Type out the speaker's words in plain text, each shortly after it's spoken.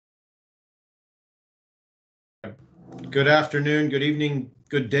Good afternoon, good evening,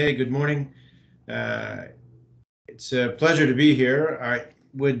 good day, good morning. Uh, it's a pleasure to be here. I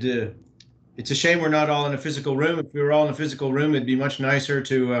would. It's a shame we're not all in a physical room. If we were all in a physical room, it'd be much nicer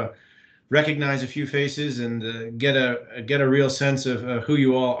to recognize a few faces and get a real sense of who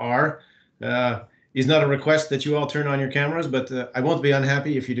you all are. Uh, is not a request that you all turn on your cameras, but I won't be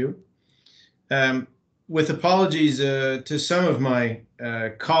unhappy if you do. Um, with apologies to some of my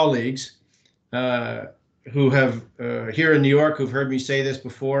colleagues. Uh, who have here in New York who've heard me say this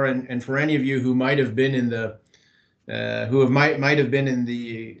before, and for any of you who might have been in the might have been in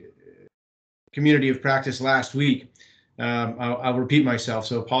the community of practice last week, I'll repeat myself,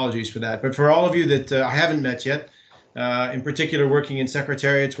 so apologies for that. But for all of you that I haven't met yet, in particular working in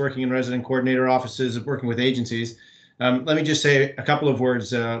secretariats, working in resident coordinator offices, working with agencies, let me just say a couple of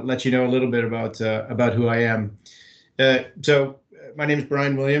words, let you know a little bit about who I am. So my name is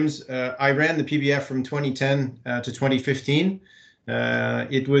Brian Williams. I ran the PBF from 2010 to 2015.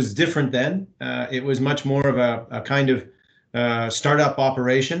 It was different then. It was much more of a kind of startup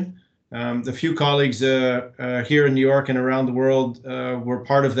operation. The few colleagues here in New York and around the world were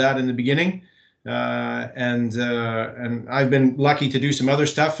part of that in the beginning. And I've been lucky to do some other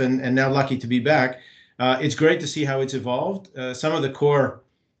stuff and now lucky to be back. It's great to see how it's evolved. Some of the core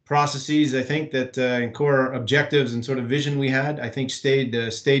processes, I think that and core objectives and sort of vision we had, I think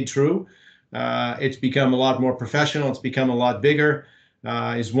stayed true. It's become a lot more professional. It's become a lot bigger.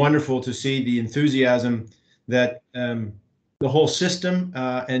 It's wonderful to see the enthusiasm that the whole system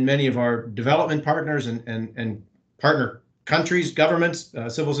and many of our development partners and partner countries, governments,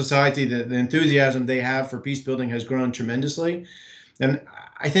 civil society, the enthusiasm they have for peace building has grown tremendously. And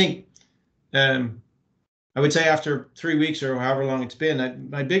I think I would say after 3 weeks or however long it's been,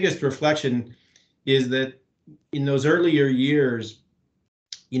 my biggest reflection is that in those earlier years,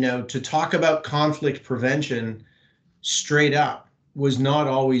 to talk about conflict prevention straight up was not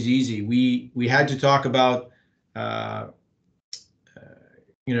always easy. We had to talk about,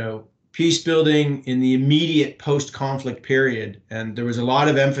 peace building in the immediate post-conflict period. And there was a lot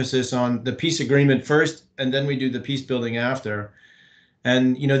of emphasis on the peace agreement first, and then we do the peace building after.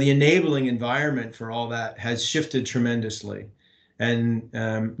 And, the enabling environment for all that has shifted tremendously. And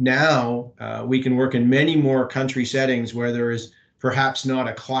now we can work in many more country settings where there is perhaps not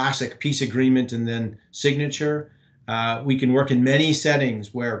a classic peace agreement and then signature. We can work in many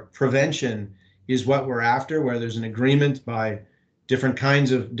settings where prevention is what we're after, where there's an agreement by different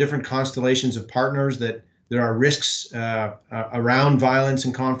constellations of partners that there are risks around violence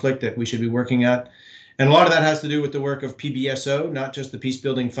and conflict that we should be working at. And a lot of that has to do with the work of PBSO, not just the Peace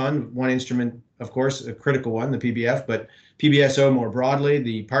Building Fund, one instrument, of course, a critical one, the PBF, but PBSO more broadly,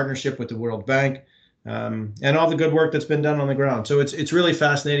 the partnership with the World Bank, and all the good work that's been done on the ground. So it's really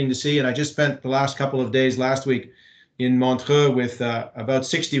fascinating to see. And I just spent the last couple of days last week in Montreux with about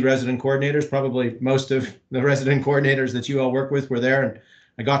 60 resident coordinators. Probably most of the resident coordinators that you all work with were there, and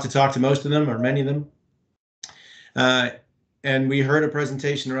I got to talk to most of them, or many of them. And we heard a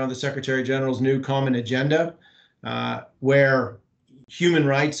presentation around the Secretary General's new common agenda, where human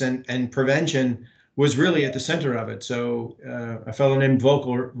rights and prevention was really at the center of it. So a fellow named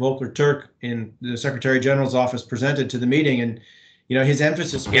Volker Turk in the Secretary General's office presented to the meeting, and his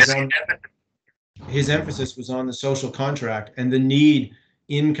emphasis was on the social contract and the need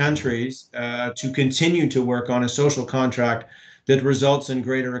in countries to continue to work on a social contract that results in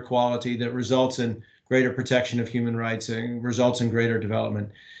greater equality, that results in greater protection of human rights, and results in greater development.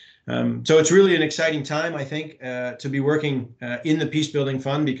 So it's really an exciting time, I think, to be working in the Peace Building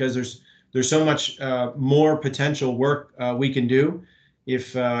Fund, because there's so much more potential work we can do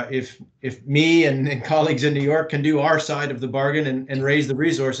if me and colleagues in New York can do our side of the bargain and raise the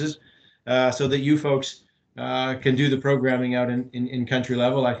resources so that you folks can do the programming out in country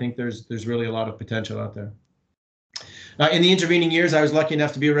level. I think there's really a lot of potential out there. In the intervening years, I was lucky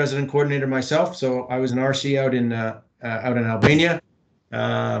enough to be a resident coordinator myself. So I was an RC out in Albania.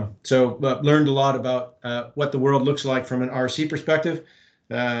 So learned a lot about what the world looks like from an RC perspective.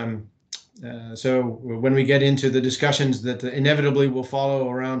 So when we get into the discussions that inevitably will follow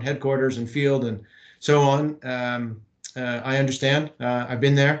around headquarters and field and so on, I understand. I've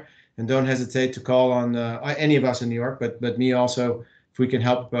been there, and don't hesitate to call on any of us in New York, but me also, if we can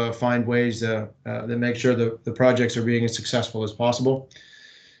help find ways that make sure the projects are being as successful as possible.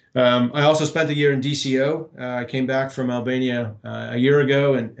 I also spent a year in DCO. I came back from Albania a year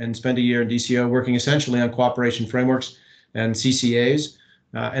ago and spent a year in DCO working essentially on cooperation frameworks and CCAs.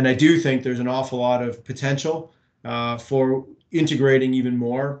 And I do think there's an awful lot of potential for integrating even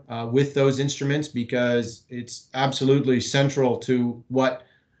more with those instruments, because it's absolutely central to what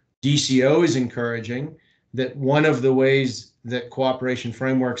DCO is encouraging, that one of the ways that cooperation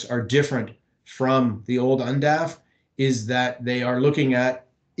frameworks are different from the old UNDAF is that they are looking at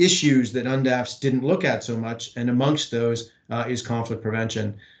issues that UNDAFs didn't look at so much, and amongst those is conflict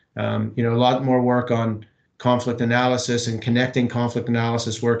prevention. A lot more work on conflict analysis and connecting conflict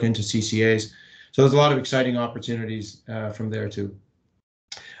analysis work into CCAs. So there's a lot of exciting opportunities from there too.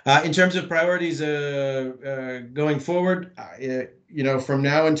 In terms of priorities going forward, from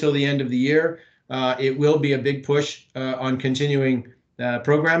now until the end of the year, it will be a big push on continuing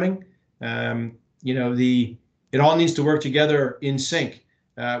programming. It all needs to work together in sync.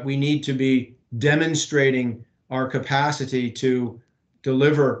 We need to be demonstrating our capacity to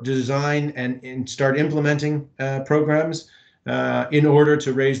deliver, design, and start implementing programs in order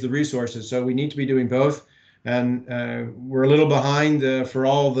to raise the resources. So we need to be doing both. And we're a little behind for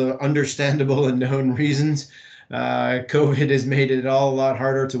all the understandable and known reasons. COVID has made it all a lot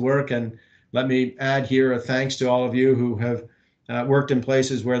harder to work. And let me add here a thanks to all of you who have worked in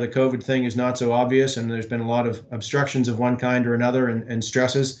places where the COVID thing is not so obvious, and there's been a lot of obstructions of one kind or another and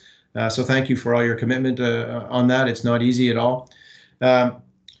stresses. So thank you for all your commitment on that. It's not easy at all.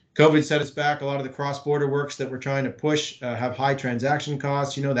 COVID set us back. A lot of the cross-border works that we're trying to push have high transaction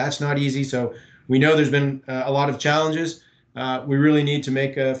costs. That's not easy. So we know there's been a lot of challenges. We really need to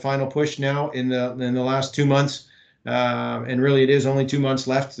make a final push now in the last 2 months. And really, it is only 2 months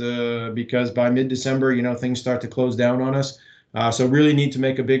left because by mid-December, things start to close down on us. So really need to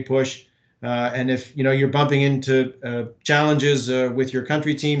make a big push. And if you're bumping into challenges with your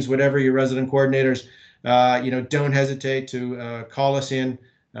country teams, whatever, your resident coordinators, don't hesitate to call us in.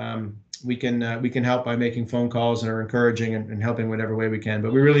 We can help by making phone calls and are encouraging and helping whatever way we can.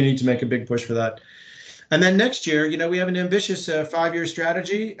 But we really need to make a big push for that. And then next year, we have an ambitious 5-year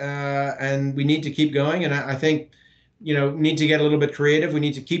strategy, and we need to keep going. And I think, need to get a little bit creative. We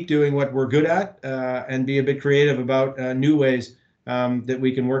need to keep doing what we're good at and be a bit creative about new ways that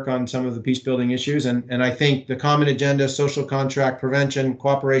we can work on some of the peace building issues. And I think the common agenda, social contract, prevention,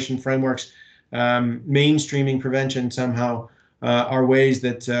 cooperation frameworks, mainstreaming prevention somehow are ways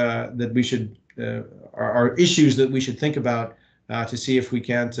that we should are issues that we should think about to see if we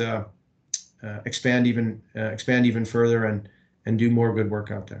can't expand even further and do more good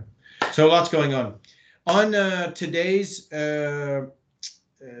work out there. So lots going on. On today's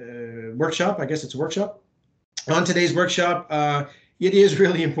workshop, I guess it's a workshop. On today's workshop, it is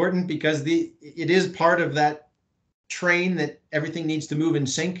really important because it is part of that train that everything needs to move in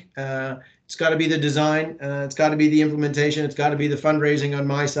sync. It's got to be the design, it's got to be the implementation, it's got to be the fundraising on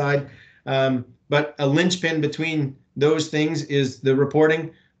my side. But a linchpin between those things is the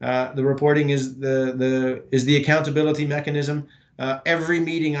reporting. The reporting is the accountability mechanism. Every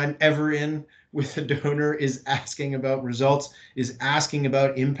meeting I'm ever in with a donor is asking about results, is asking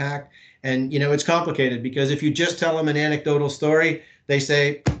about impact. And, it's complicated because if you just tell them an anecdotal story, they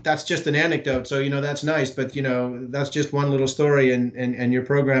say, that's just an anecdote. So, that's nice, but, that's just one little story and you're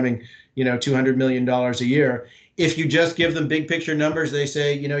programming, $200 million a year. If you just give them big picture numbers, they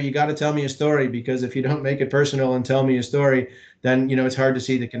say, you got to tell me a story, because if you don't make it personal and tell me a story, then, it's hard to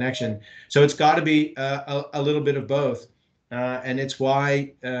see the connection. So it's got to be a little bit of both. And it's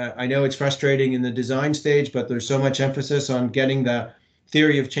why I know it's frustrating in the design stage, but there's so much emphasis on getting the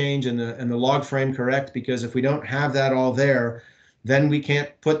theory of change and the log frame correct, because if we don't have that all there, then we can't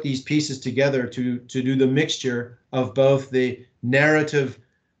put these pieces together to do the mixture of both the narrative,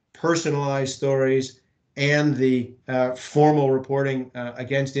 personalized stories and the formal reporting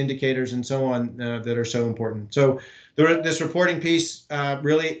against indicators and so on that are so important. So this reporting piece,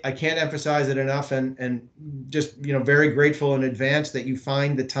 really, I can't emphasize it enough, and just very grateful in advance that you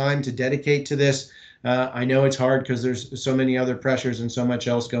find the time to dedicate to this. I know it's hard because there's so many other pressures and so much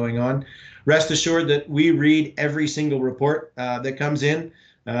else going on. Rest assured that we read every single report that comes in.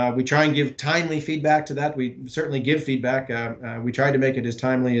 We try and give timely feedback to that. We certainly give feedback. We try to make it as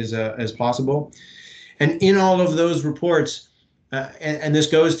timely as possible. And in all of those reports, and this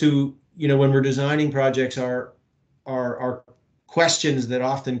goes to, when we're designing projects, are questions that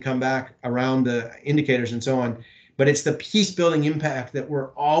often come back around the indicators and so on, but it's the peace building impact that we're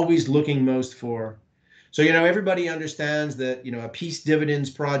always looking most for. So, everybody understands that, a peace dividends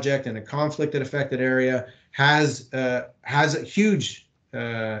project in a conflict affected area has a huge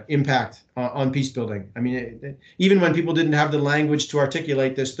impact on peace building. I mean, even when people didn't have the language to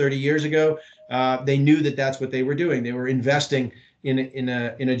articulate this 30 years ago, they knew that that's what they were doing. They were investing in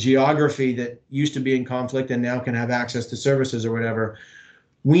a geography that used to be in conflict and now can have access to services or whatever.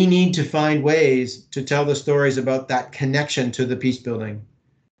 We need to find ways to tell the stories about that connection to the peace building.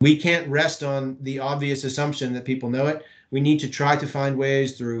 We can't rest on the obvious assumption that people know it. We need to try to find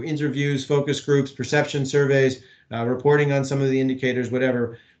ways through interviews, focus groups, perception surveys, reporting on some of the indicators,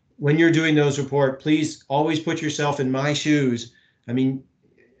 whatever. When you're doing those reports, please always put yourself in my shoes. I mean,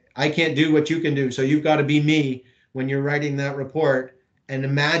 I can't do what you can do, so you've got to be me when you're writing that report, and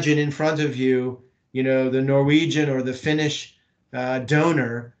imagine in front of you, the Norwegian or the Finnish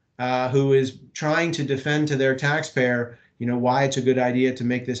donor who is trying to defend to their taxpayer, why it's a good idea to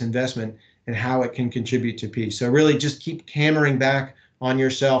make this investment and how it can contribute to peace. So really just keep hammering back on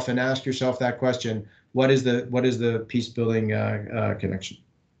yourself and ask yourself that question: what is the peace building connection?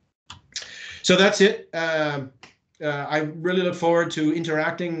 So that's it. I really look forward to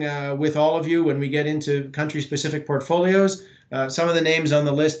interacting with all of you when we get into country-specific portfolios. Some of the names on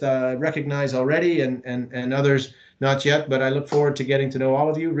the list I recognize already, and others not yet, but I look forward to getting to know all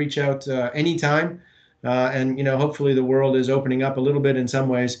of you. Reach out anytime, and hopefully the world is opening up a little bit in some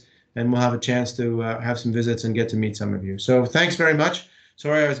ways, and we'll have a chance to have some visits and get to meet some of you. So thanks very much.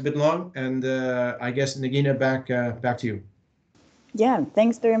 Sorry I was a bit long, and I guess Nagina, back to you. Yeah,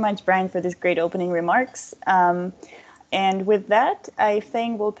 thanks very much, Brian, for this great opening remarks. And with that, I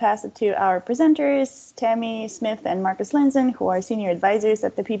think we'll pass it to our presenters, Tammy Smith and Marcus Lenzen, who are senior advisors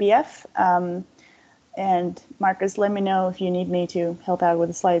at the PBF. And Marcus, let me know if you need me to help out with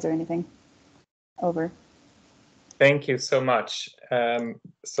the slides or anything. Over. Thank you so much.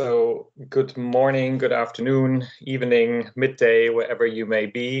 So good morning, good afternoon, evening, midday, wherever you may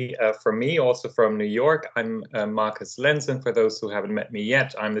be. For me, also from New York, I'm Marcus Lenzen. For those who haven't met me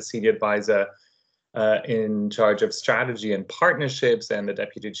yet, I'm the senior advisor in charge of strategy and partnerships and the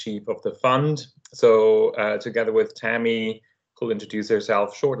deputy chief of the fund. So together with Tammy, who'll introduce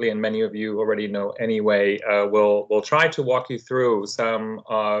herself shortly, and many of you already know anyway, we'll try to walk you through some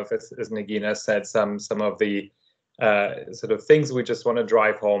of, as Nagina said, some of the sort of things we just want to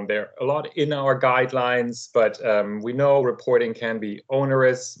drive home. There are a lot in our guidelines, but we know reporting can be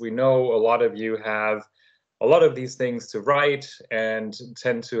onerous. We know a lot of you have a lot of these things to write and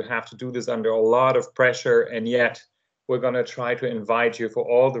tend to have to do this under a lot of pressure. And yet we're going to try to invite you, for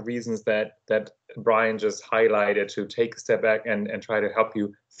all the reasons that Brian just highlighted, to take a step back and try to help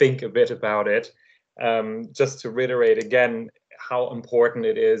you think a bit about it. Just to reiterate again how important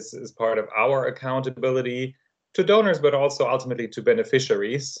it is as part of our accountability to donors, but also ultimately to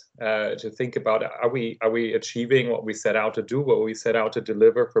beneficiaries, to think about, are we achieving what we set out to do, what we set out to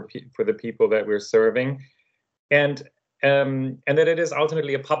deliver for the people that we're serving, and that it is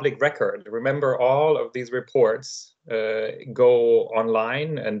ultimately a public record. Remember, all of these reports go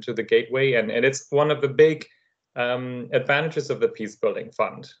online and to the gateway, and it's one of the big advantages of the Peace Building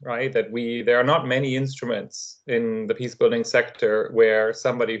Fund, right? That there are not many instruments in the peace building sector where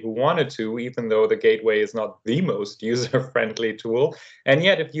somebody who wanted to, even though the gateway is not the most user-friendly tool, and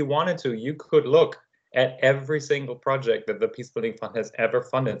yet if you wanted to, you could look at every single project that the Peace Building Fund has ever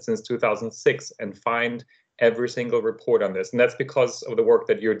funded since 2006 and find every single report on this. And that's because of the work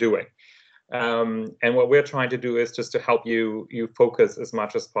that you're doing. And what we're trying to do is just to help you focus as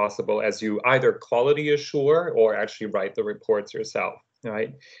much as possible as you either quality assure or actually write the reports yourself,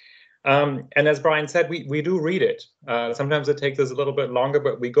 right? And as Brian said, we do read it. Sometimes it takes us a little bit longer,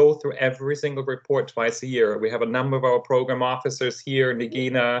 but we go through every single report twice a year. We have a number of our program officers here,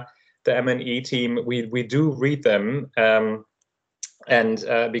 Nagina, the M&E team. We do read them. And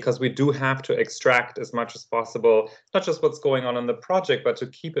because we do have to extract as much as possible, not just what's going on in the project, but to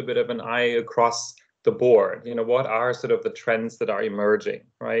keep a bit of an eye across the board. What are sort of the trends that are emerging,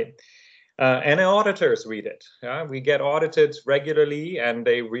 right? And auditors read it. Yeah? We get audited regularly, and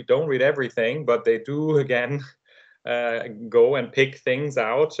they don't read everything, but they do, again, go and pick things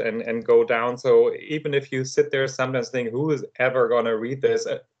out and go down. So even if you sit there sometimes think, who is ever going to read this?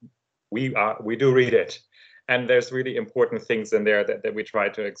 We do read it. And there's really important things in there that we try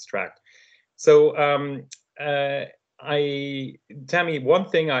to extract. So Tammy, one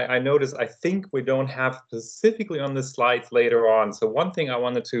thing I noticed, I think we don't have specifically on the slides later on. So one thing I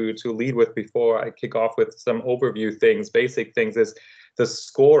wanted to lead with before I kick off with some overview things, basic things, is the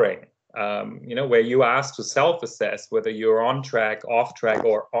scoring. Where you ask to self-assess whether you're on track, off track,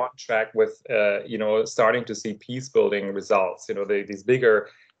 or on track with, starting to see peace building results. These bigger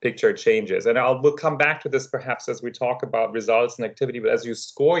picture changes. And we'll come back to this perhaps as we talk about results and activity, but as you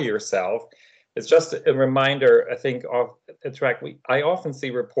score yourself, it's just a reminder, I think, of a track. I often see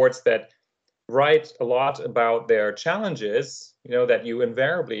reports that write a lot about their challenges, that you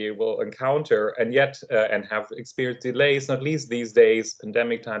invariably will encounter, and yet, and have experienced delays, not least these days,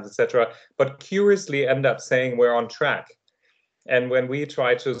 pandemic times, etc., but curiously end up saying we're on track. And when we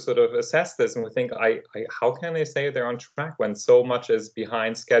try to sort of assess this and we think, how can they say they're on track when so much is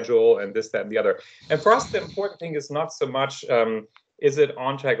behind schedule and this, that, and the other? And for us, the important thing is not so much, is it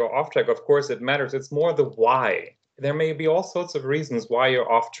on track or off track? Of course, it matters. It's more the why. There may be all sorts of reasons why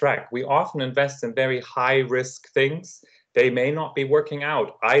you're off track. We often invest in very high risk things. They may not be working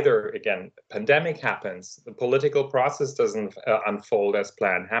out. Either, again, pandemic happens, the political process doesn't unfold as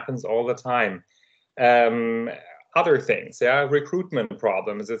planned, happens all the time. Other things, yeah, recruitment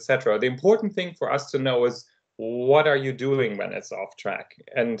problems, etc. The important thing for us to know is, what are you doing when it's off track?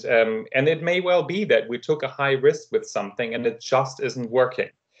 And it may well be that we took a high risk with something and it just isn't working.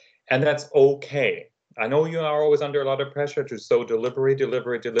 And that's okay. I know you are always under a lot of pressure to show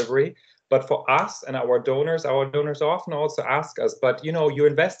delivery. But for us and our donors often also ask us, but you know, you're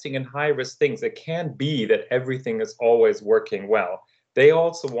investing in high risk things. It can't be that everything is always working well. They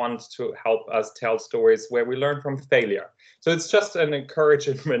also want to help us tell stories where we learn from failure. So it's just an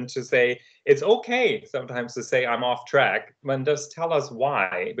encouragement to say, it's okay sometimes to say I'm off track, but just tell us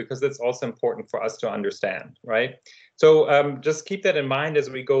why, because it's also important for us to understand, right? So just keep that in mind as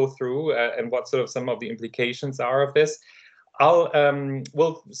we go through and what sort of some of the implications are of this.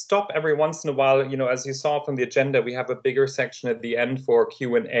 We'll stop every once in a while. You know, as you saw from the agenda, we have a bigger section at the end for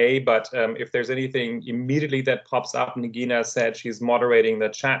Q&A, but if there's anything immediately that pops up, Nagina said she's moderating the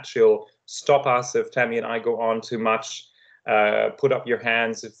chat. She'll stop us if Tammy and I go on too much. Put up your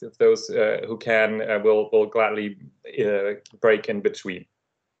hands if those who can will gladly break in between.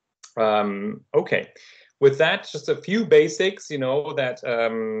 Okay. With that, just a few basics, you know, that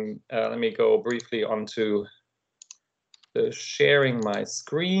let me go briefly onto the sharing my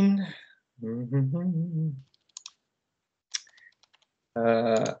screen.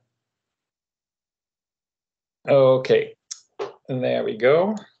 Okay, and there we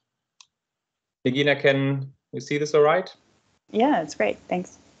go. Regina, can you see this all right? Yeah, it's great.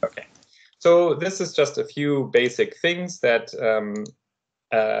 Thanks. Okay, so this is just a few basic things that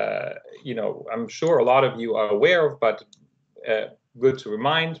you know, I'm sure a lot of you are aware of, but good to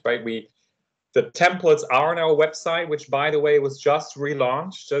remind, right? The templates are on our website, which, by the way, was just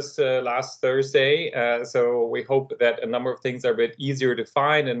relaunched just last Thursday. So we hope that a number of things are a bit easier to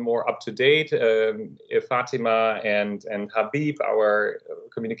find and more up to date. Fatima and Habib, our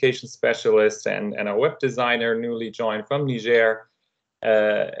communication specialist and our web designer, newly joined from Niger,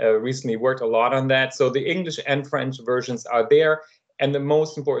 recently worked a lot on that. So the English and French versions are there. And the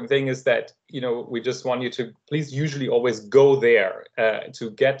most important thing is that, you know, we just want you to please usually always go there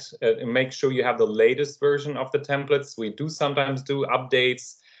to get make sure you have the latest version of the templates. We do sometimes do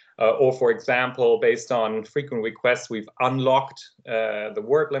updates or, for example, based on frequent requests, we've unlocked the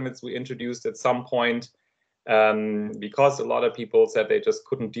word limits we introduced at some point because a lot of people said they just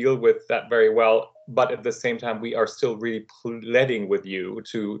couldn't deal with that very well. But at the same time, we are still really pleading with you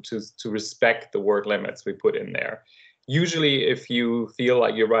to respect the word limits we put in there. Usually, if you feel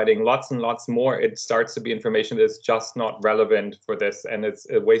like you're writing lots and lots more, it starts to be information that's just not relevant for this, and it's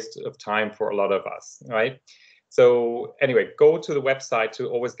a waste of time for a lot of us, right? So anyway, go to the website to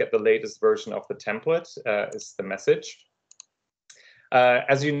always get the latest version of the template, is the message.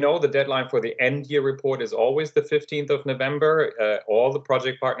 As you know, the deadline for the end-year report is always the 15th of November. All the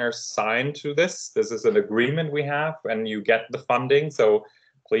project partners sign to this. This is an agreement we have, and you get the funding. So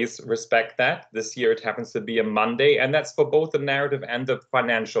please respect that. This year it happens to be a Monday, and that's for both the narrative and the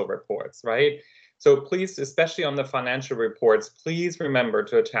financial reports, right? So please, especially on the financial reports, please remember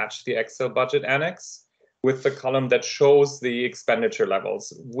to attach the Excel budget annex with the column that shows the expenditure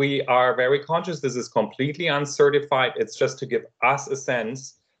levels. We are very conscious this is completely uncertified. It's just to give us a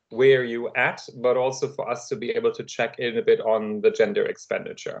sense where you're at, but also for us to be able to check in a bit on the gender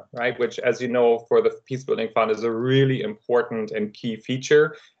expenditure, right? Which, as you know, for the Peace Building Fund is a really important and key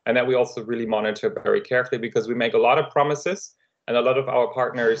feature, and that we also really monitor very carefully because we make a lot of promises and a lot of our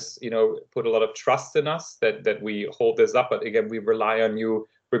partners, you know, put a lot of trust in us that we hold this up. But again, we rely on you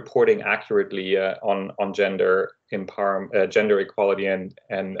reporting accurately on gender empowerment, gender equality and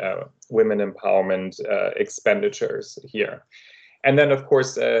women empowerment expenditures here. And then, of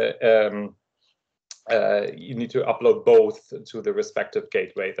course, you need to upload both to the respective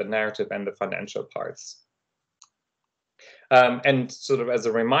gateway, the narrative and the financial parts. And sort of as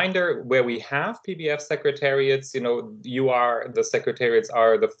a reminder, where we have PBF secretariats, you know, the secretariats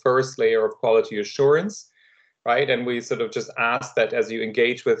are the first layer of quality assurance, right? And we sort of just ask that as you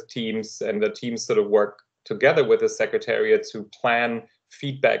engage with teams and the teams sort of work together with the secretariat to plan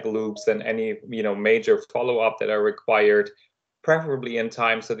feedback loops and any, you know, major follow-up that are required, preferably in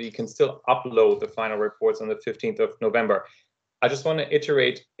time so that you can still upload the final reports on the 15th of November. I just want to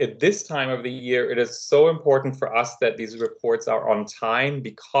iterate, at this time of the year, it is so important for us that these reports are on time,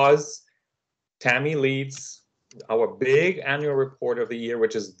 because Tammy leads our big annual report of the year,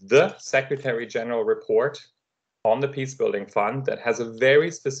 which is the Secretary General report on the Peace Building Fund, that has a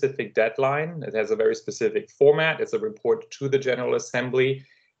very specific deadline. It has a very specific format. It's a report to the General Assembly.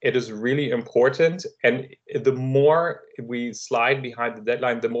 It is really important. And the more we slide behind the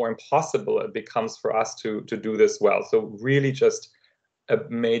deadline, the more impossible it becomes for us to do this well. So really just a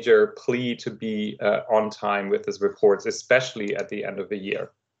major plea to be on time with these reports, especially at the end of the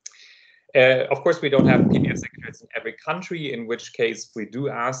year. Of course, we don't have PBF secretaries in every country, in which case we do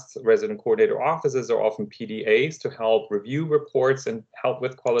ask resident coordinator offices, or often PDAs, to help review reports and help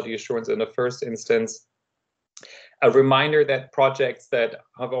with quality assurance in the first instance. A reminder that projects that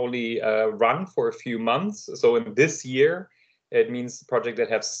have only run for a few months, so in this year, it means projects that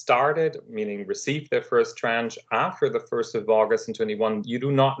have started, meaning received their first tranche after the 1st of August in 21, you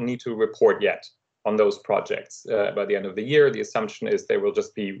do not need to report yet on those projects by the end of the year. The assumption is there will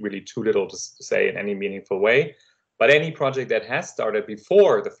just be really too little to say in any meaningful way. But any project that has started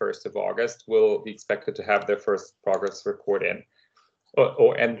before the 1st of August will be expected to have their first progress report in,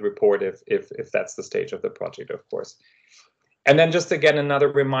 or end report if that's the stage of the project, of course. And then just again, another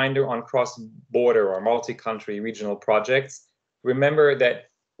reminder on cross-border or multi-country regional projects. Remember that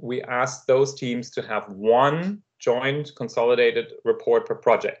we ask those teams to have one joint consolidated report per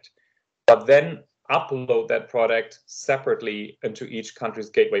project, but then upload that product separately into each country's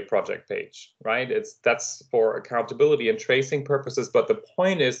gateway project page, right? That's for accountability and tracing purposes, but the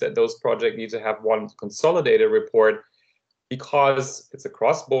point is that those projects need to have one consolidated report, because it's a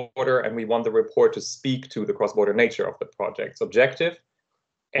cross-border and we want the report to speak to the cross-border nature of the project's objective,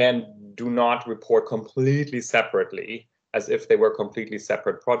 and do not report completely separately as if they were completely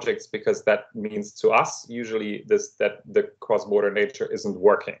separate projects, because that means to us usually that the cross-border nature isn't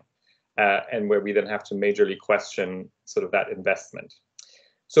working. And where we then have to majorly question sort of that investment.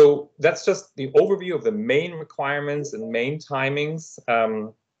 So that's just the overview of the main requirements and main timings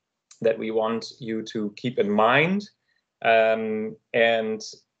that we want you to keep in mind. And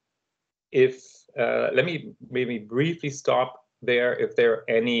if, let me maybe briefly stop there if there are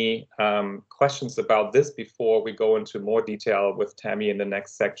any questions about this before we go into more detail with Tammy in the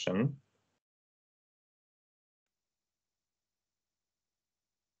next section.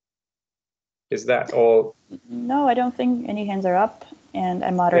 Is that all? No, I don't think any hands are up, and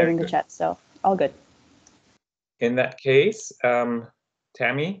I'm moderating the chat, so all good. In that case,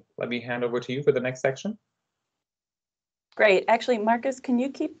 Tammy, let me hand over to you for the next section. Great. Actually, Marcus, can you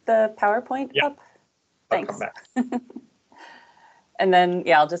keep the PowerPoint up? Thanks. And then,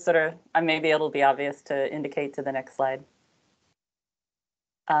 yeah, I'll just sort of, maybe it'll be obvious to indicate to the next slide.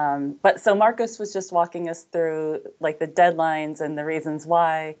 But so Marcus was just walking us through like the deadlines and the reasons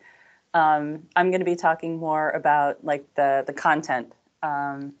why. I'm going to be talking more about like the content.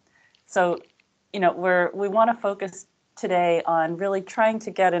 So, you know, we want to focus today on really trying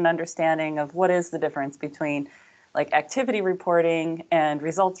to get an understanding of what is the difference between like activity reporting and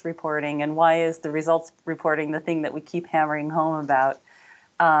results reporting, and why is the results reporting the thing that we keep hammering home about.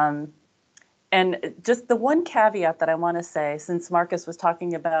 And just the one caveat that I want to say, since Marcus was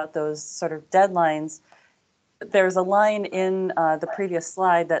talking about those sort of deadlines, there's a line in the previous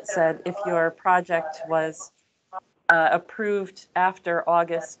slide that said if your project was approved after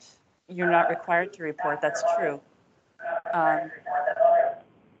August, you're not required to report. That's true. And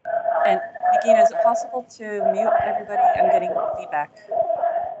Nikki, is it possible to mute everybody? I'm getting feedback.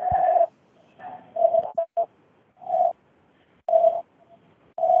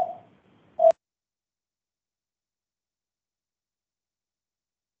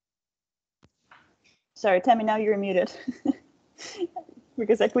 Sorry, Tammy, now you're muted.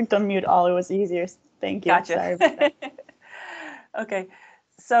 Because I clicked on mute all, it was easier. Thank you. Gotcha. Sorry about that. Okay,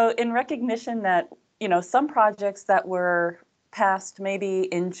 so in recognition that, you know, some projects that were passed maybe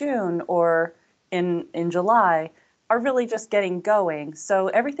in June or in July are really just getting going. So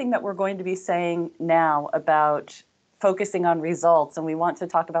everything that we're going to be saying now about focusing on results, and we want to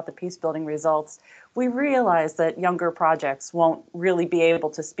talk about the peace building results, we realize that younger projects won't really be able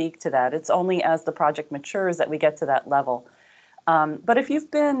to speak to that. It's only as the project matures that we get to that level. But if you've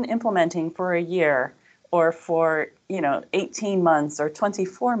been implementing for a year or for 18 months or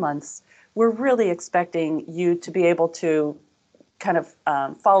 24 months, we're really expecting you to be able to kind of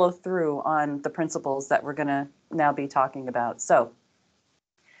follow through on the principles that we're going to now be talking about. So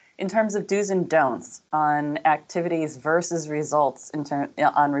in terms of do's and don'ts on activities versus results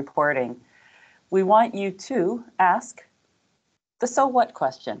on reporting, we want you to ask the so what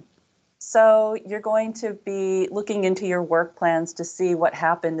question. So you're going to be looking into your work plans to see what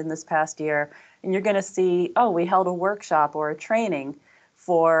happened in this past year. And you're going to see, oh, we held a workshop or a training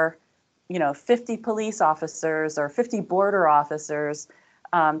for, 50 police officers or 50 border officers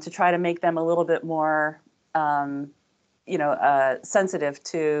to try to make them a little bit more, sensitive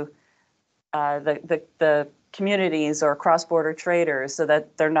to the communities or cross-border traders so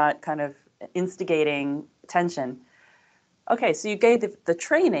that they're not kind of instigating tension. Okay, so you gave the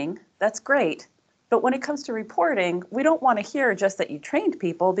training, that's great. But when it comes to reporting, we don't want to hear just that you trained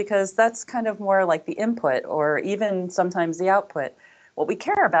people because that's kind of more like the input or even sometimes the output. What we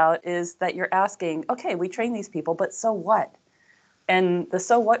care about is that you're asking, okay, we train these people, but so what? And the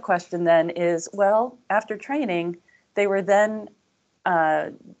so what question then is, well, after training, they were then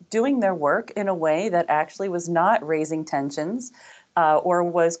doing their work in a way that actually was not raising tensions or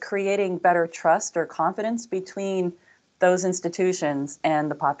was creating better trust or confidence between those institutions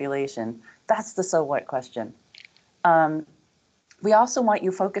and the population. That's the so what question. We also want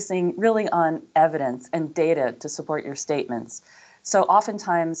you focusing really on evidence and data to support your statements. So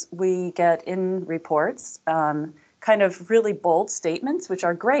oftentimes we get in reports kind of really bold statements, which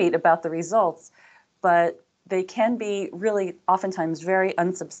are great about the results, but they can be really oftentimes very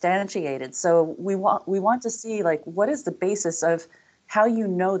unsubstantiated. So we want to see, like, what is the basis of how you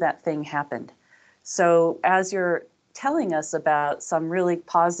know that thing happened? So as you're telling us about some really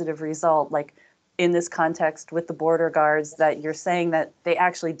positive result, like in this context with the border guards, that you're saying that they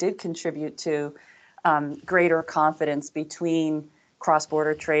actually did contribute to greater confidence between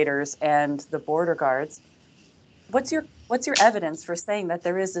cross-border traders and the border guards. What's your evidence for saying that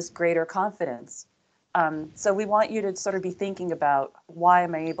there is this greater confidence? So we want you to sort of be thinking about, why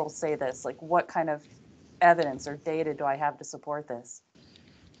am I able to say this? Like, what kind of evidence or data do I have to support this?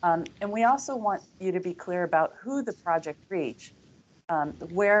 And we also want you to be clear about who the project reached,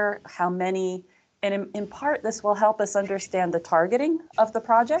 where, how many, and in part, this will help us understand the targeting of the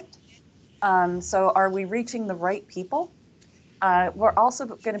project. So are we reaching the right people? We're also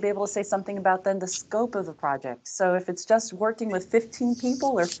going to be able to say something about then the scope of the project. So if it's just working with 15 people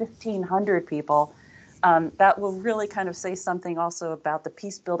or 1,500 people, that will really kind of say something also about the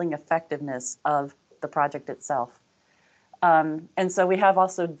peace building effectiveness of the project itself. And so we have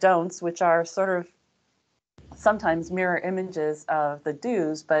also don'ts, which are sort of sometimes mirror images of the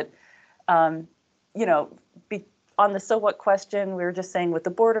do's, but on the so what question, we were just saying with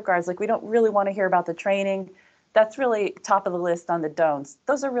the border guards, like, we don't really want to hear about the training. That's really top of the list on the don'ts.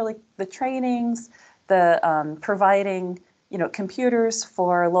 Those are really the trainings, the providing, computers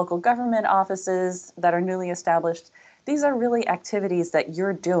for local government offices that are newly established. These are really activities that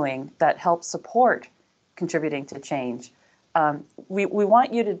you're doing that help support contributing to change. We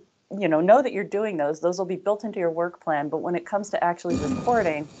want you to, know that you're doing those. Those will be built into your work plan. But when it comes to actually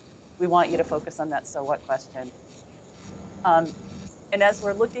reporting, we want you to focus on that so what question. And as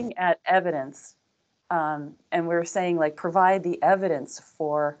we're looking at evidence, and we're saying, like, provide the evidence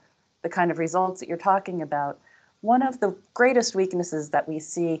for the kind of results that you're talking about, one of the greatest weaknesses that we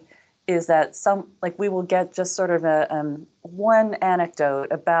see is that we will get just sort of a one anecdote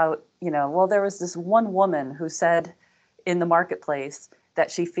about, well, there was this one woman who said in the marketplace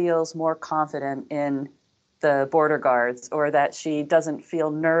that she feels more confident in the border guards, or that she doesn't feel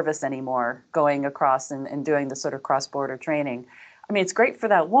nervous anymore going across and doing the sort of cross-border training. I mean, it's great for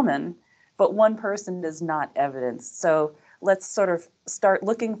that woman, but one person is not evidence. So let's sort of start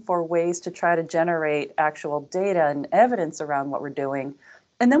looking for ways to try to generate actual data and evidence around what we're doing.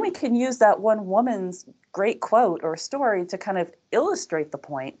 And then we can use that one woman's great quote or story to kind of illustrate the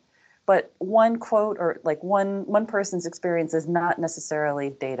point. But one quote or like one person's experience is not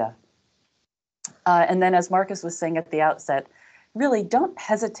necessarily data. And then, as Marcus was saying at the outset, really don't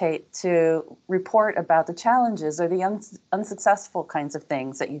hesitate to report about the challenges or the unsuccessful kinds of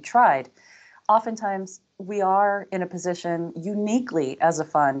things that you tried. Oftentimes, we are in a position uniquely as a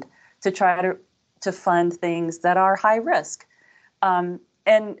fund to try to fund things that are high risk.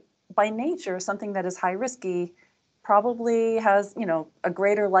 And by nature, something that is high risky probably has, a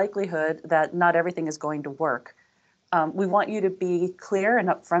greater likelihood that not everything is going to work. We want you to be clear and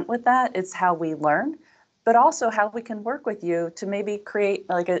upfront with that. It's how we learn, but also how we can work with you to maybe create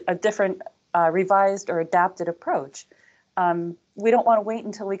like a different revised or adapted approach. We don't want to wait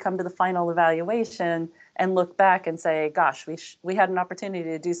until we come to the final evaluation and look back and say, gosh, we had an opportunity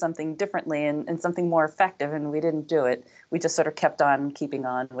to do something differently and something more effective, and we didn't do it. We just sort of kept on keeping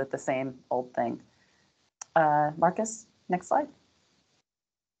on with the same old thing. Marcus, next slide.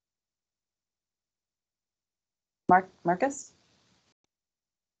 Marcus?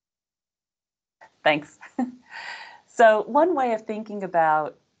 Thanks. So one way of thinking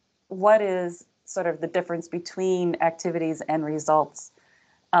about what is sort of the difference between activities and results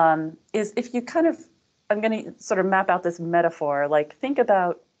is if you kind of, I'm going to sort of map out this metaphor, like think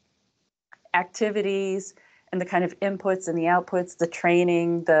about activities and the kind of inputs and the outputs, the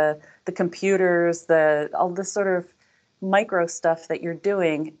training, the computers, all this sort of micro stuff that you're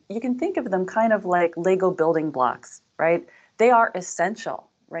doing. You can think of them kind of like Lego building blocks, right? They are essential,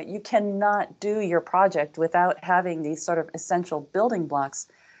 right? You cannot do your project without having these sort of essential building blocks,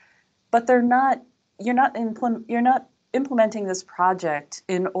 but you're not implementing this project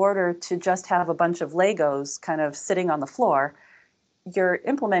in order to just have a bunch of Legos kind of sitting on the floor. You're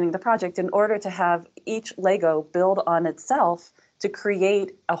implementing the project in order to have each Lego build on itself to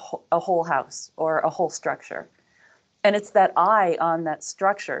create a whole house or a whole structure. And it's that eye on that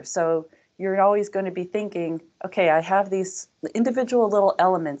structure. So you're always going to be thinking, okay, I have these individual little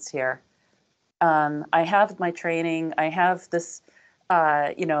elements here. I have my training. I have this,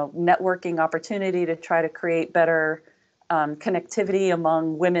 networking opportunity to try to create better connectivity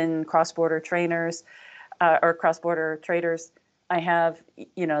among women cross-border trainers or cross-border traders. I have,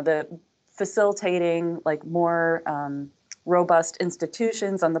 the facilitating like more robust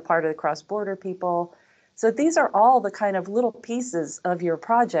institutions on the part of the cross-border people. So these are all the kind of little pieces of your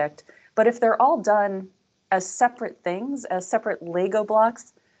project. But if they're all done as separate things, as separate Lego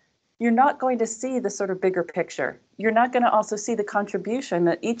blocks, you're not going to see the sort of bigger picture. You're not going to also see the contribution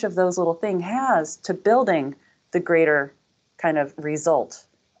that each of those little things has to building the greater kind of result,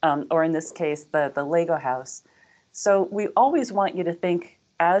 or in this case, the Lego house. So we always want you to think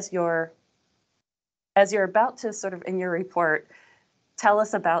as you're about to sort of in your report, tell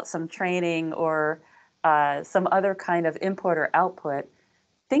us about some training or some other kind of input or output.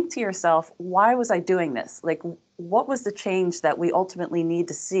 Think to yourself, why was I doing this? Like, what was the change that we ultimately need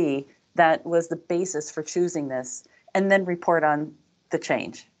to see that was the basis for choosing this? And then report on the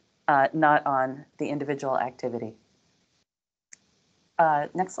change, not on the individual activity.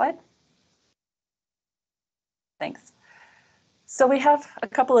 Next slide. Thanks. So we have a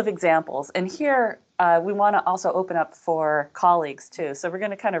couple of examples, and here we want to also open up for colleagues too. So we're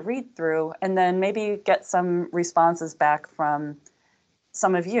going to kind of read through and then maybe get some responses back from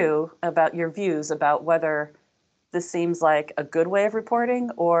some of you about your views about whether this seems like a good way of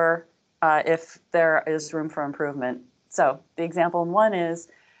reporting or if there is room for improvement. So the example one is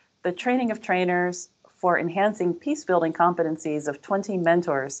the training of trainers for enhancing peace building competencies of 20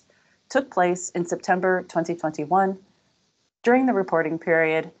 mentors took place in September 2021. During the reporting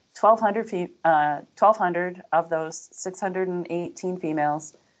period, 1,200 of those 618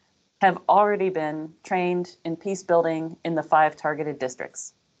 females have already been trained in peace building in the 5 targeted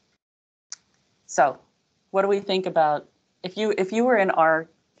districts. So what do we think about if you were in our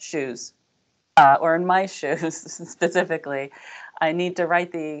shoes or in my shoes specifically? I need to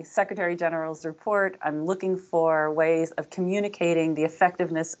write the Secretary General's report. I'm looking for ways of communicating the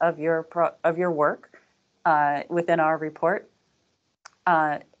effectiveness of your work within our report.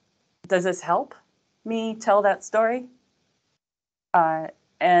 Does this help me tell that story?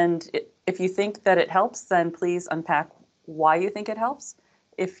 And if you think that it helps, then please unpack why you think it helps.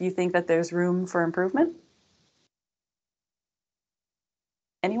 If you think that there's room for improvement.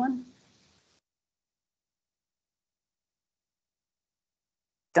 Anyone?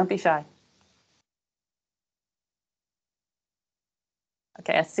 Don't be shy.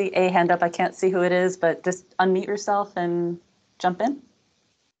 Okay, I see a hand up. I can't see who it is, but just unmute yourself and jump in.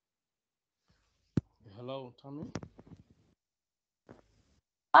 Hello, Tommy.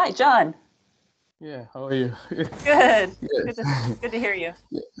 Hi, John. Yeah, how are you? Good. Yes. Good to hear you.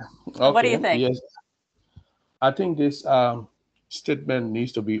 Yeah. Okay. What do you think? Yes, I think this statement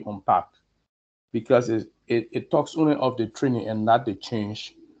needs to be unpacked because it talks only of the training and not the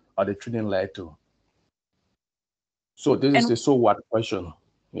change or the training led to. So this is the so what question.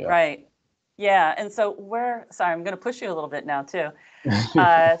 Yeah. Right. Yeah. And so sorry, I'm going to push you a little bit now too.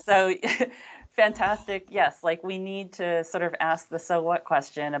 So fantastic. Yes. Like we need to sort of ask the so what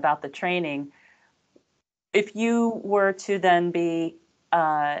question about the training. If you were to then be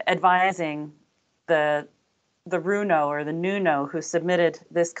advising the RUNO or the NUNO who submitted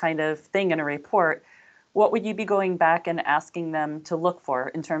this kind of thing in a report, what would you be going back and asking them to look for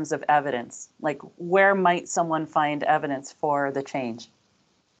in terms of evidence? Like where might someone find evidence for the change?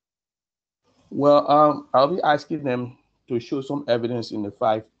 Well, I'll be asking them to show some evidence in the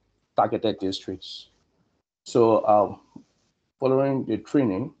 5 targeted districts. So following the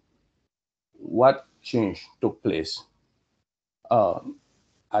training, what change took place? Are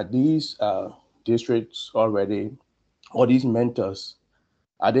these districts already, or these mentors,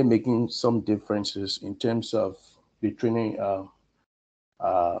 are they making some differences in terms of the training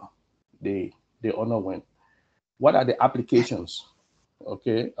they underwent. What are the applications?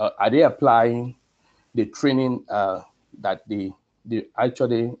 Okay, are they applying the training that they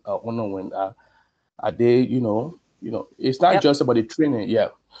actually underwent? Are they, it's not just about the training. Yeah.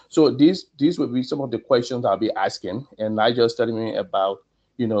 So these will be some of the questions I'll be asking, and I just telling me about,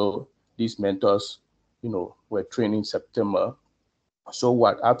 these mentors, were trained in September. So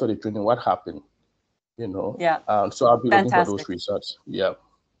what, after the training, what happened? Yeah. So I'll be looking for those Fantastic. results. Yeah.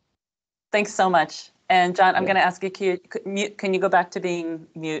 Thanks so much. And John, I'm going to ask you, can you go back to being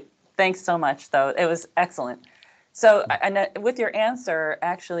mute? Thanks so much, though. It was excellent. So and with your answer,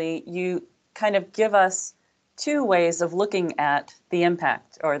 actually, you kind of give us two ways of looking at the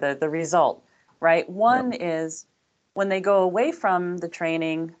impact or the result, right? One is when they go away from the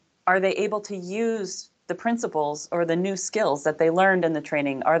training, are they able to use the principles or the new skills that they learned in the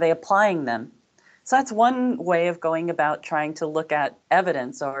training? Are they applying them? So that's one way of going about trying to look at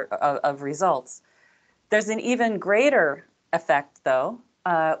evidence or of results. There's an even greater effect, though,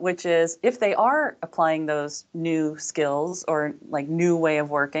 which is if they are applying those new skills or like new way of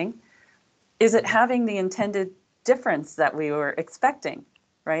working, is it having the intended difference that we were expecting,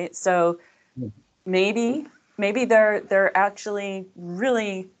 right? So maybe they're actually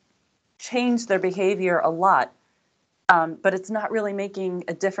really changed their behavior a lot, but it's not really making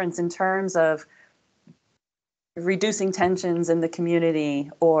a difference in terms of reducing tensions in the community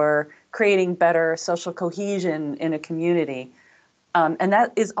or creating better social cohesion in a community. And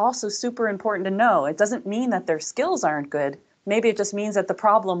that is also super important to know. It doesn't mean that their skills aren't good. Maybe it just means that the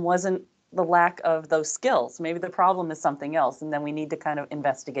problem wasn't the lack of those skills. Maybe the problem is something else, and then we need to kind of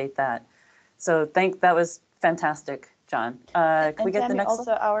investigate that. So that was fantastic, John. Can we get the next?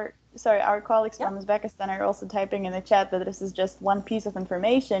 Also, our colleagues from Uzbekistan are also typing in the chat that this is just one piece of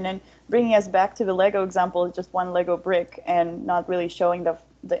information, and bringing us back to the Lego example, just one Lego brick, and not really showing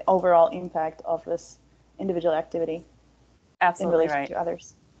the overall impact of this individual activity. Absolutely in relation right. to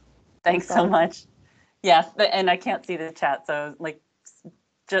others. Thanks so much. Yes, and I can't see the chat, so like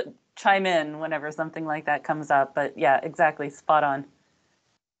chime in whenever something like that comes up. But yeah, exactly, spot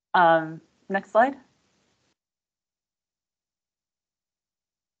on. Next slide.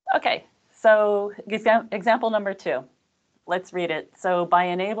 Okay, so example number 2. Let's read it. So by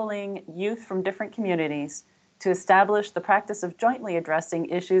enabling youth from different communities to establish the practice of jointly addressing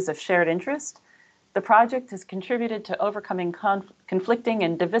issues of shared interest, the project has contributed to overcoming conflicting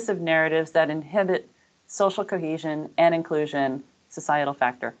and divisive narratives that inhibit social cohesion and inclusion, societal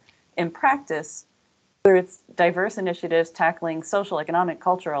factor. In practice, through its diverse initiatives tackling social, economic,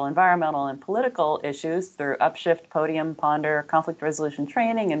 cultural, environmental, and political issues through Upshift, Podium, Ponder, conflict resolution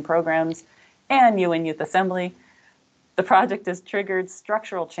training and programs, and UN Youth Assembly, the project has triggered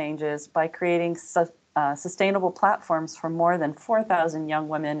structural changes by creating sustainable platforms for more than 4,000 young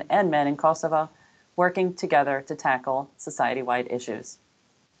women and men in Kosovo, working together to tackle society-wide issues.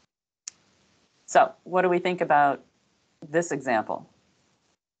 So, what do we think about this example?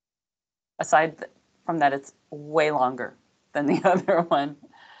 Aside from that, it's way longer than the other one.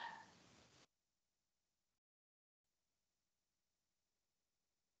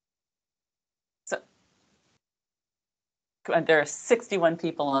 So, there are 61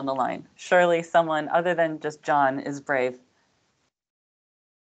 people on the line. Surely someone other than just John is brave.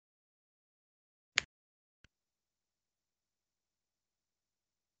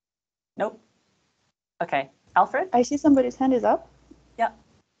 Nope. Okay, Alfred? I see somebody's hand is up. Yeah.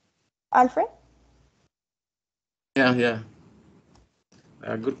 Alfred? Yeah.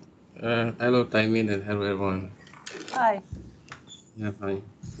 Good. Hello, Taimin, and hello, everyone. Hi. Yeah, hi.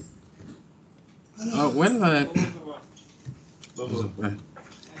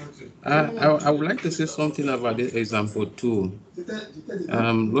 I would like to say something about this example too.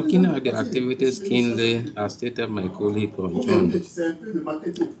 Looking at the activities keenly, as stated my colleague John,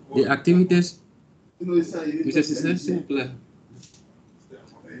 the activities,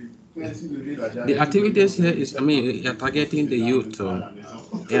 the activities here is, you're targeting the youth.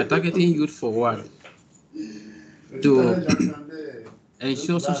 You're targeting youth for what? To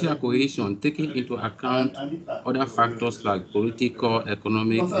ensure social cohesion, taking into account other factors like political,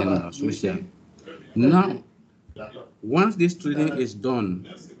 economic, and social. Now, once this training is done,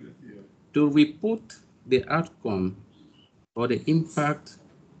 to report the outcome or the impact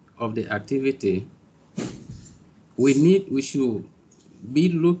of the activity, we should be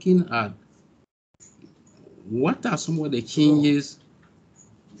looking at what are some of the changes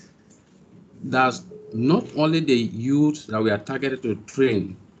that not only the youth that we are targeted to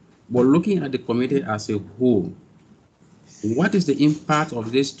train, but looking at the community as a whole. What is the impact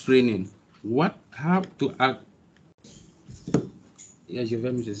of this training? Yes, you're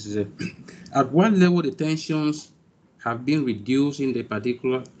very much. At what level the tensions have been reduced in the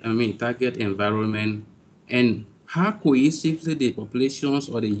particular, target environment, and how cohesively the populations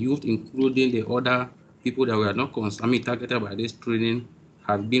or the youth, including the other people that were not targeted by this training,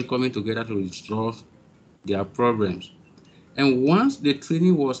 have been coming together to resolve their problems. And once the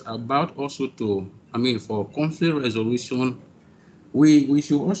training was about also to, for conflict resolution, we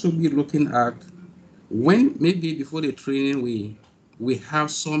should also be looking at when maybe before the training we have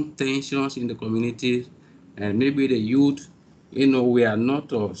some tensions in the community, and maybe the youth, we are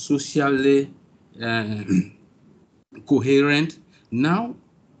not socially coherent. Now,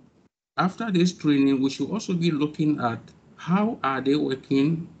 after this training, we should also be looking at how are they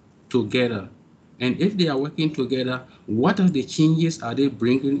working together, and if they are working together, what are the changes are they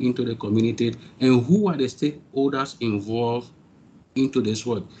bringing into the community, and who are the stakeholders involved into this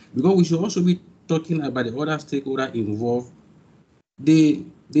work? Because we should also be talking about the other stakeholders involved. The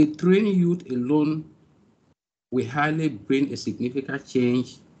training youth alone will hardly bring a significant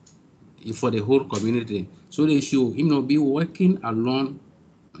change for the whole community. So they should, be working along,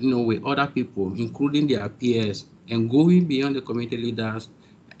 with other people, including their peers, and going beyond the community leaders,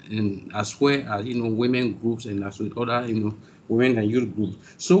 and as well as, women groups, and as with other, women and youth groups.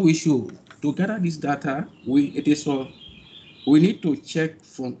 So we should, to gather this data, we need to check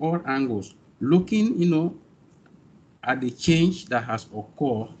from all angles, looking, at the change that has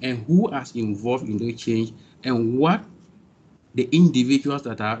occurred and who has involved in the change, and what the individuals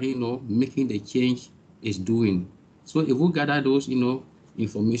that are, making the change is doing. So if we gather those,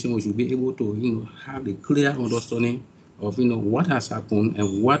 information, we should be able to, have a clear understanding of, what has happened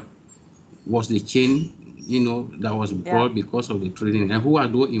and what was the change, that was brought because of the training, and who are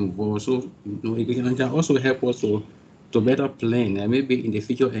those involved. So, it can also help us to better plan, and maybe in the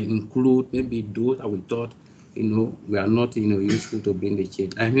future and include maybe those that we thought, we are not, useful to bring the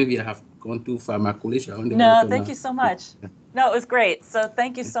change. And maybe I have gone too far. My colleagues are on the No, thank you so much. No, it was great. So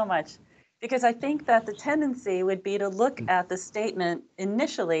thank you so much. Because I think that the tendency would be to look at the statement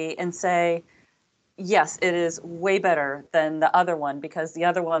initially and say, yes, it is way better than the other one, because the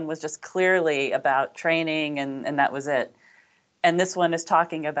other one was just clearly about training and that was it. And this one is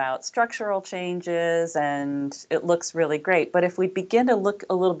talking about structural changes and it looks really great. But if we begin to look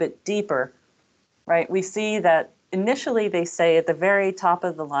a little bit deeper, right, we see that initially they say at the very top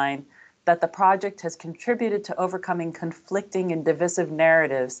of the line that the project has contributed to overcoming conflicting and divisive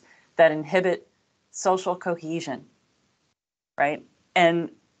narratives that inhibit social cohesion, right? And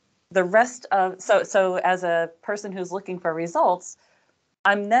the rest of, so as a person who's looking for results,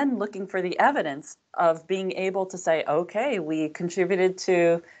 I'm then looking for the evidence of being able to say, okay, we contributed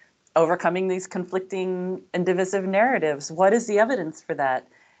to overcoming these conflicting and divisive narratives. What is the evidence for that?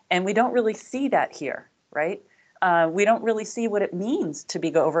 And we don't really see that here, right? We don't really see what it means to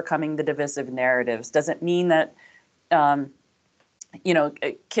be overcoming the divisive narratives. Does it mean that,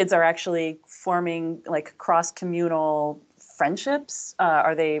 kids are actually forming like cross-communal friendships?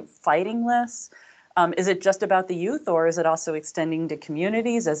 Are they fighting less? Is it just about the youth, or is it also extending to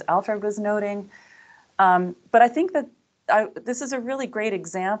communities, as Alfred was noting? But I think that this is a really great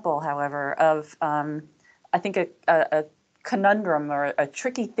example, however, of I think a conundrum or a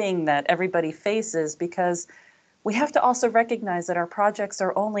tricky thing that everybody faces, because we have to also recognize that our projects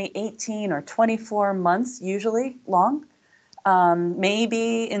are only 18 or 24 months usually long,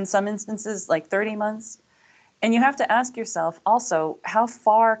 maybe in some instances like 30 months. And you have to ask yourself also, how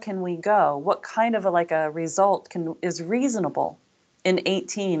far can we go? What kind of a result is reasonable in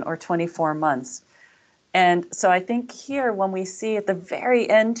 18 or 24 months? And so I think here, when we see at the very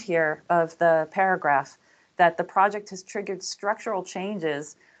end here of the paragraph that the project has triggered structural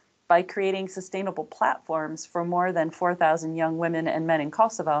changes by creating sustainable platforms for more than 4,000 young women and men in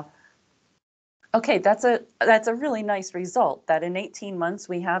Kosovo. Okay, that's a really nice result, that in 18 months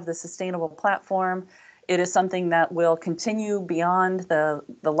we have the sustainable platform. It is something that will continue beyond the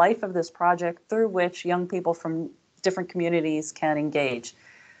life of this project, through which young people from different communities can engage.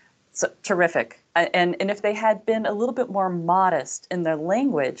 So terrific. And if they had been a little bit more modest in their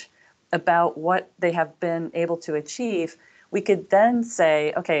language about what they have been able to achieve, we could then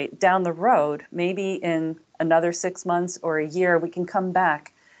say, okay, down the road, maybe in another 6 months or a year, we can come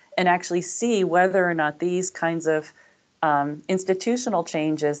back and actually see whether or not these kinds of institutional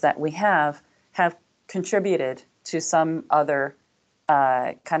changes that we have contributed to some other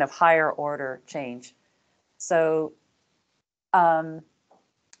kind of higher order change. So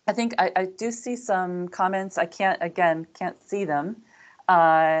I think I do see some comments. I can't see them.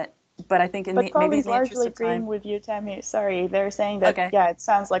 But I think maybe in the largely agreeing time, with you, Tammy. Sorry, they're saying that, okay, yeah, it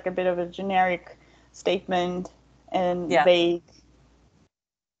sounds like a bit of a generic statement and vague.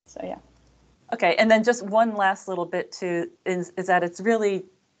 So yeah. Okay, and then just one last little bit too is that it's really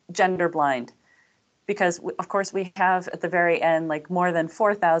gender blind, because of course we have at the very end like more than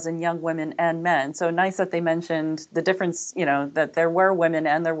 4,000 young women and men. So nice that they mentioned the difference, you know, that there were women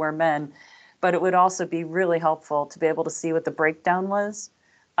and there were men, but it would also be really helpful to be able to see what the breakdown was.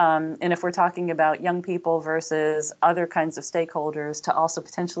 And if we're talking about young people versus other kinds of stakeholders, to also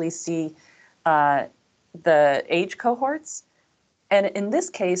potentially see the age cohorts. And in this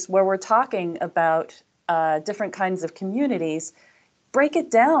case, where we're talking about different kinds of communities, break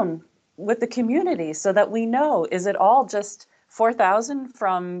it down with the community so that we know, is it all just 4,000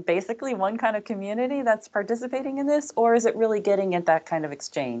 from basically one kind of community that's participating in this, or is it really getting at that kind of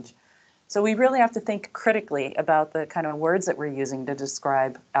exchange? So we really have to think critically about the kind of words that we're using to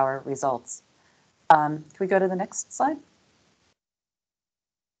describe our results. Can we go to the next slide?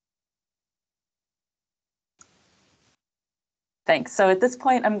 Thanks. So at this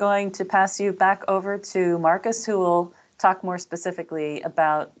point, I'm going to pass you back over to Marcus, who will talk more specifically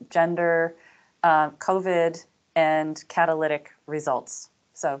about gender, COVID, and catalytic results.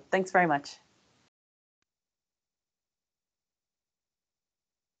 So thanks very much.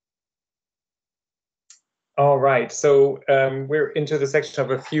 All right, so we're into the section of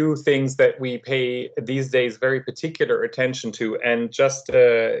a few things that we pay these days very particular attention to. And just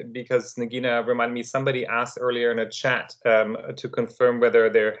because Nagina reminded me, somebody asked earlier in a chat to confirm whether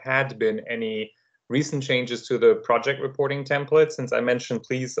there had been any recent changes to the project reporting template. Since I mentioned,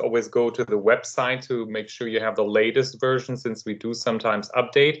 please always go to the website to make sure you have the latest version, since we do sometimes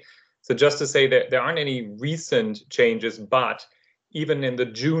update. So just to say that there aren't any recent changes, but even in the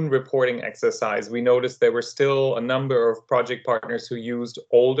June reporting exercise, we noticed there were still a number of project partners who used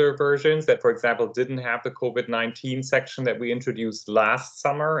older versions that, for example, didn't have the COVID-19 section that we introduced last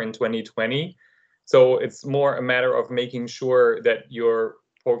summer in 2020. So it's more a matter of making sure that your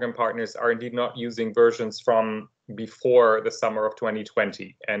program partners are indeed not using versions from before the summer of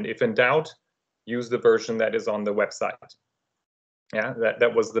 2020. And if in doubt, use the version that is on the website. Yeah,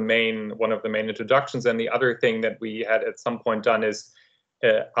 that was one of the main introductions. And the other thing that we had at some point done is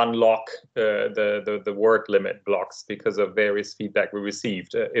unlock the word limit blocks because of various feedback we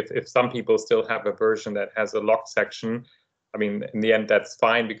received. If some people still have a version that has a locked section, I mean, in the end, that's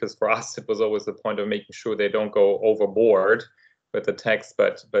fine, because for us, it was always the point of making sure they don't go overboard with the text,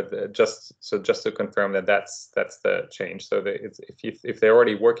 but just to confirm that that's the change. So that if they're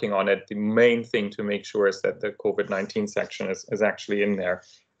already working on it, the main thing to make sure is that the COVID-19 section is actually in there.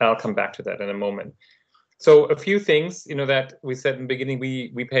 And I'll come back to that in a moment. So a few things, you know, that we said in the beginning,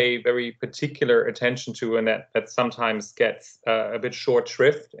 we pay very particular attention to, and that sometimes gets a bit short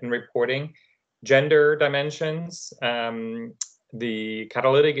shrift in reporting. Gender dimensions, the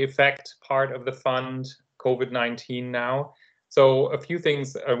catalytic effect part of the fund, COVID-19 now. So a few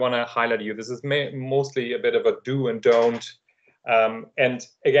things I want to highlight you. This is mostly a bit of a do and don't. And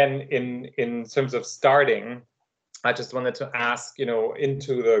again, in terms of starting, I just wanted to ask, you know,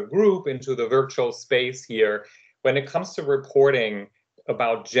 into the group, into the virtual space here, when it comes to reporting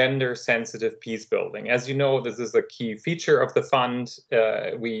about gender-sensitive peace building. As you know, this is a key feature of the fund.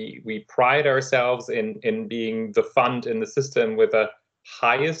 We pride ourselves in being the fund in the system with a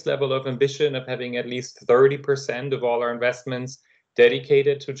highest level of ambition of having at least 30% of all our investments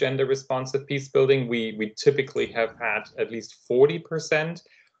dedicated to gender-responsive peace building. We typically have had at least 40%.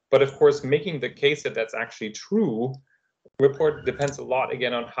 But of course, making the case that that's actually true, report depends a lot,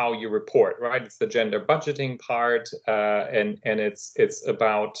 again, on how you report, right? It's the gender budgeting part, and it's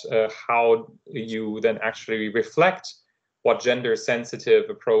about how you then actually reflect what gender-sensitive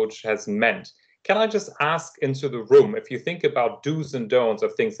approach has meant. Can I just ask into the room, if you think about do's and don'ts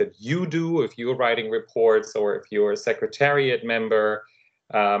of things that you do, if you're writing reports, or if you're a secretariat member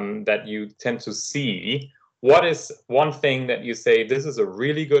that you tend to see, what is one thing that you say, this is a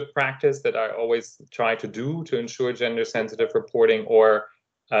really good practice that I always try to do to ensure gender-sensitive reporting? Or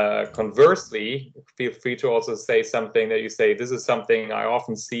conversely, feel free to also say something that you say, this is something I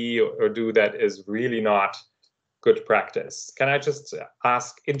often see or do that is really not good practice. Can I just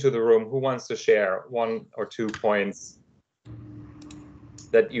ask into the room, who wants to share 1 or 2 points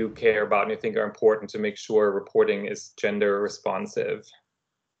that you care about and you think are important to make sure reporting is gender responsive?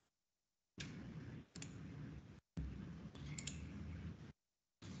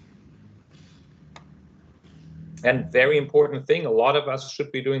 And very important thing, a lot of us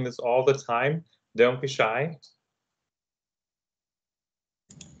should be doing this all the time. Don't be shy.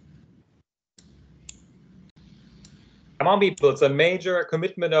 Come on, people, it's a major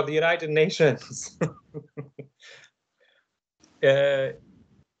commitment of the United Nations.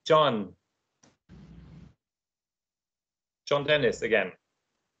 John Dennis again.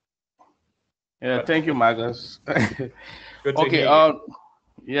 Yeah, But thank you, Marcus. good to Okay, hear you.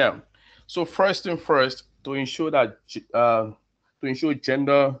 yeah. So first thing first, to ensure that to ensure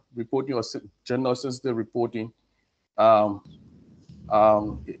gender reporting or gender sensitive reporting um,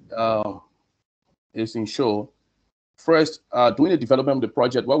 um, uh, is ensured. First, during the development of the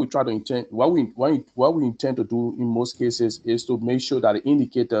project, what we intend to do in most cases is to make sure that the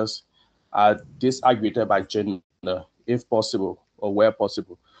indicators are disaggregated by gender, if possible, or where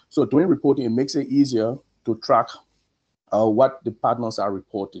possible. So during reporting, it makes it easier to track what the partners are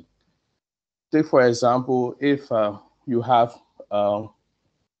reporting. Take, for example, if you have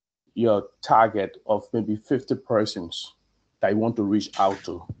your target of maybe 50 persons that you want to reach out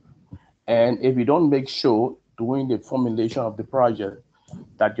to, and if you don't make sure during the formulation of the project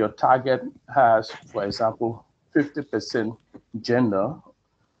that your target has, for example, 50% gender,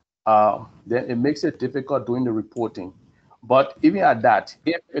 then it makes it difficult doing the reporting. But even at that,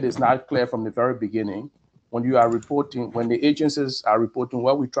 if it is not clear from the very beginning, when you are reporting, when the agencies are reporting,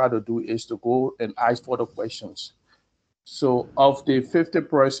 what we try to do is to go and ask further questions. So of the 50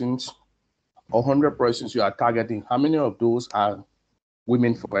 persons or 100 persons you are targeting, how many of those are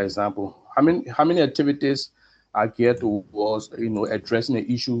women, for example? How many activities are geared towards, addressing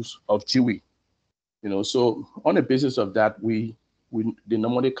the issues of GWI? So on the basis of that, they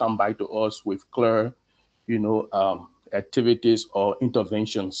normally come back to us with clear, activities or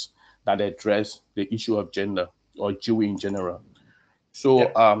interventions that address the issue of gender or GWI in general. So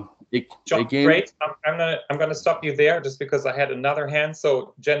John, again, great. I'm gonna stop you there just because I had another hand.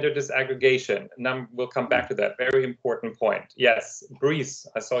 So gender disaggregation, and we'll come back to that very important point. Yes, Breeze,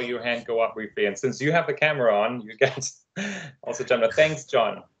 I saw your hand go up briefly, and since you have the camera on, you get also gender. Thanks,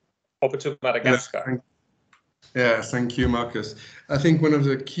 John. Over to Madagascar. Yeah, thank you, Marcus. I think one of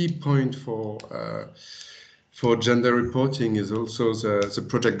the key points for gender reporting is also the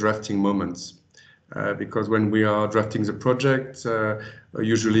project drafting moments. Because when we are drafting the project,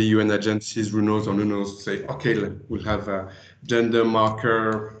 usually UN agencies, RUNOs or NUNOs say, okay, we'll have a gender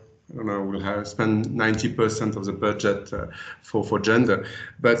marker, we'll spend 90% of the budget for gender.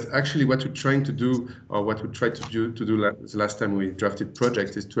 But actually what we're trying to do, or what we tried to do the last time we drafted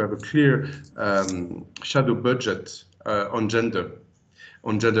project, is to have a clear shadow budget on gender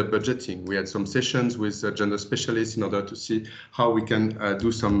budgeting. We had some sessions with gender specialists in order to see how we can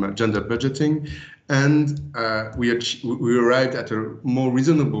do some gender budgeting, and we arrived at a more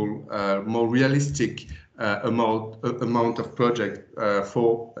reasonable, more realistic amount of project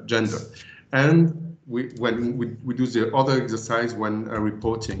for gender. And when we do the other exercise when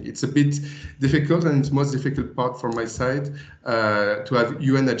reporting, it's a bit difficult, and it's most difficult part from my side to have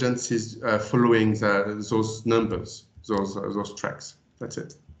UN agencies following those numbers, those tracks. That's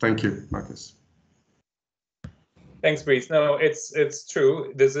it. Thank you, Marcus. Thanks, Breeze. No, it's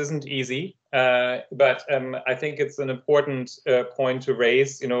true. This isn't easy, but I think it's an important point to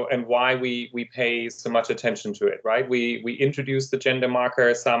raise, and why we pay so much attention to it, right? We introduced the gender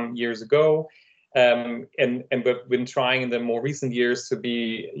marker some years ago, and we've been trying in the more recent years to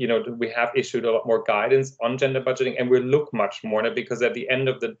be, we have issued a lot more guidance on gender budgeting, and we look much more now, because at the end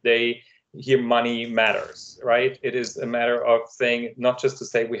of the day, here money matters, right? It is a matter of saying, not just to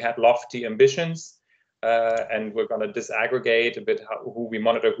say we had lofty ambitions, and we're going to disaggregate a bit who we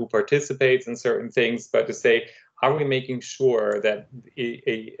monitor, who participates in certain things, but to say, are we making sure that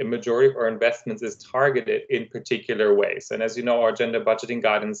a majority of our investments is targeted in particular ways? And as you know, our gender budgeting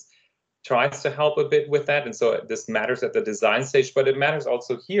guidance tries to help a bit with that. And so this matters at the design stage, but it matters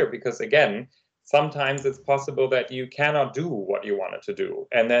also here, because again, sometimes it's possible that you cannot do what you wanted to do.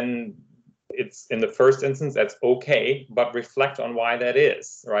 And then it's, in the first instance, that's okay, but reflect on why that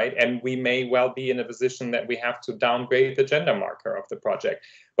is, right? And we may well be in a position that we have to downgrade the gender marker of the project.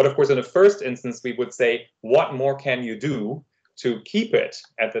 But of course, in the first instance, we would say, what more can you do to keep it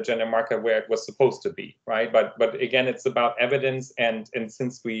at the gender marker where it was supposed to be, right? But again, it's about evidence, and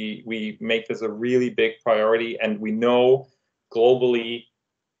since we make this a really big priority, and we know globally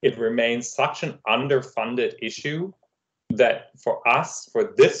it remains such an underfunded issue, that for us,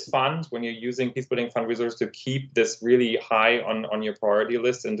 for this fund, when you're using Peacebuilding Fund resources, to keep this really high on your priority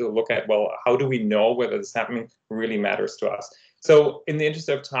list, and to look at, well, how do we know whether this is happening, really matters to us. So in the interest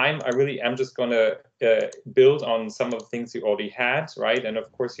of time, I really am just going to build on some of the things you already had, right? And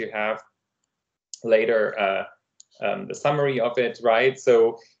of course, you have later the summary of it, right?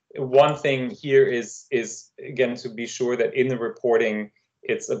 So one thing here is again, to be sure that in the reporting,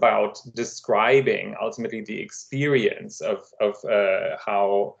 it's about describing ultimately the experience of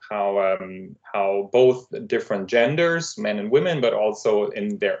how both different genders, men and women, but also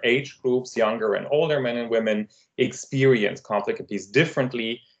in their age groups, younger and older men and women, experience conflict and peace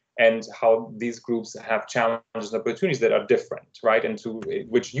differently, and how these groups have challenges and opportunities that are different, right? And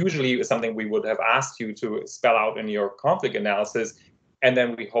which usually is something we would have asked you to spell out in your conflict analysis, and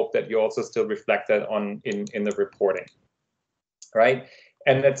then we hope that you also still reflect that in the reporting, right?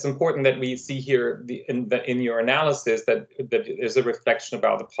 And it's important that we see here in your analysis that there's a reflection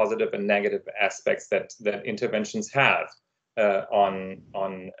about the positive and negative aspects that interventions have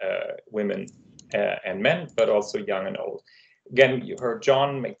on women and men, but also young and old. Again, you heard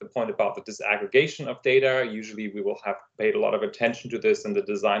John make the point about the disaggregation of data. Usually we will have paid a lot of attention to this in the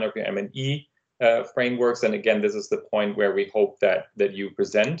design of your M&E frameworks. And again, this is the point where we hope that you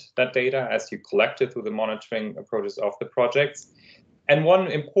present that data as you collect it through the monitoring approaches of the projects. And one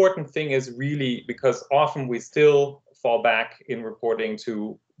important thing is really, because often we still fall back in reporting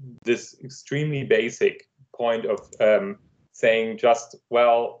to this extremely basic point of saying just,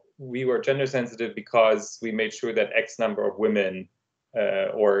 well, we were gender sensitive because we made sure that X number of women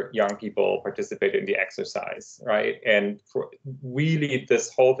or young people participated in the exercise, right? And for really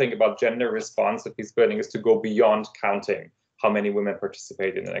this whole thing about gender responsive peace building is to go beyond counting how many women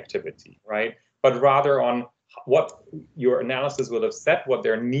participate in an activity, right? But rather on what your analysis will have said, what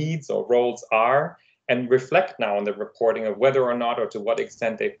their needs or roles are, and reflect now on the reporting of whether or not or to what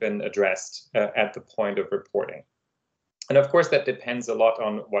extent they've been addressed at the point of reporting. And of course, that depends a lot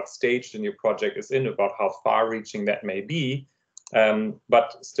on what stage the new project is in, about how far-reaching that may be.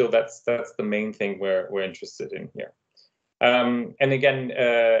 But still, that's the main thing we're interested in here. And again,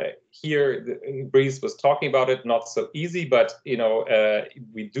 here, Breeze was talking about it, not so easy, but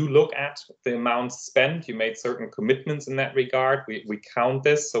we do look at the amounts spent. You made certain commitments in that regard. We count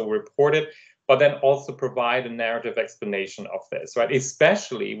this, so report it, but then also provide a narrative explanation of this, right?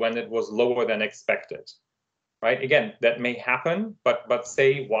 Especially when it was lower than expected, right? Again, that may happen, but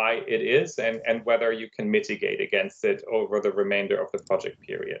say why it is and whether you can mitigate against it over the remainder of the project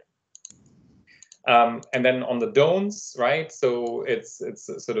period. And then on the don'ts, right? So it's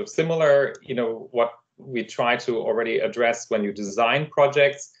sort of similar, what we try to already address when you design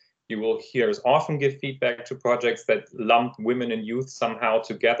projects. You will hear us often give feedback to projects that lump women and youth somehow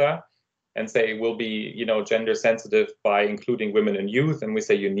together and say we'll be, gender sensitive by including women and youth. And we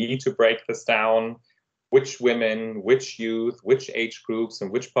say you need to break this down. Which women, which youth, which age groups,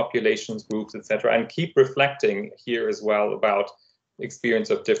 and which populations groups, etc., and keep reflecting here as well about experience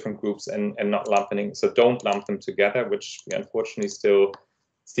of different groups and not lumping. So don't lump them together, which we unfortunately still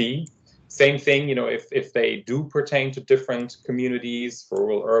see. Same thing, if they do pertain to different communities,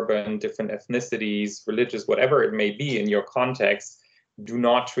 rural, urban, different ethnicities, religious, whatever it may be in your context, do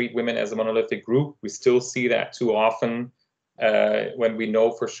not treat women as a monolithic group. We still see that too often. When we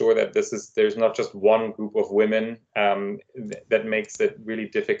know for sure that there's not just one group of women, that makes it really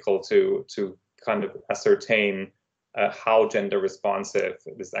difficult to kind of ascertain how gender responsive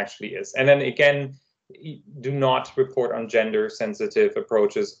this actually is. And then again, do not report on gender sensitive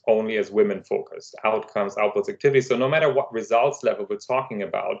approaches only as women focused, outcomes, outputs, activities. So no matter what results level we're talking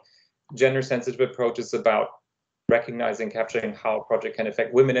about, gender sensitive approaches about recognizing, capturing how a project can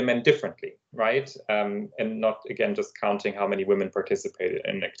affect women and men differently, right? And not, again, just counting how many women participated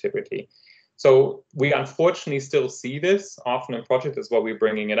in an activity. So we unfortunately still see this often in projects. That's why we're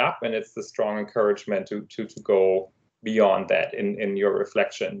bringing it up, and it's the strong encouragement to go beyond that in your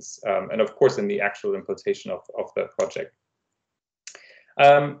reflections, and of course in the actual implementation of the project.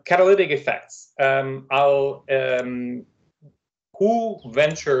 Catalytic effects. Who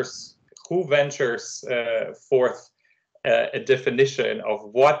ventures forth a definition of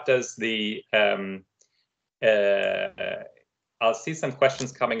what does the I'll see some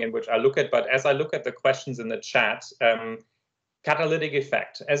questions coming in which I look at, but as I look at the questions in the chat, catalytic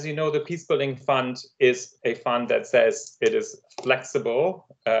effect. As you know, the Peacebuilding Fund is a fund that says it is flexible,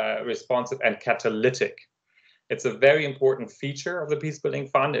 responsive, and catalytic. It's a very important feature of the Peacebuilding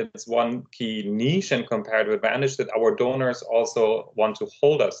Fund. It's one key niche and comparative advantage that our donors also want to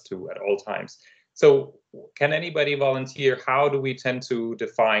hold us to at all times. So can anybody volunteer? How do we tend to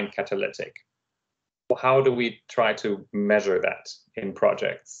define catalytic? How do we try to measure that in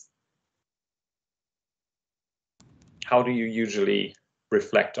projects? How do you usually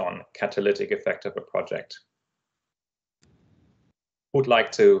reflect on catalytic effect of a project? Who would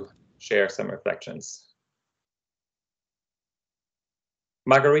like to share some reflections?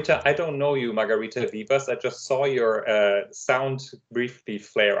 Margarita, I don't know you, Margarita Vivas. I just saw your sound briefly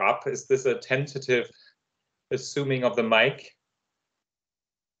flare up. Is this a tentative assuming of the mic?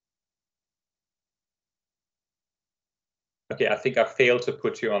 Okay, I think I failed to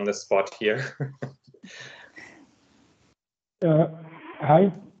put you on the spot here.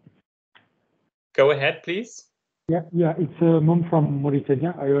 Hi. Go ahead, please. Yeah, it's Mom from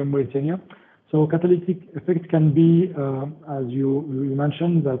Mauritania. I am Mauritania. So catalytic effect can be, as you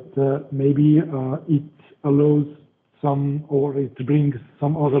mentioned, that maybe it allows some, or it brings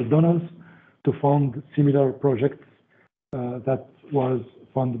some other donors to fund similar projects that was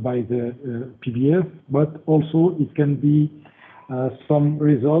funded by the PBF, but also it can be some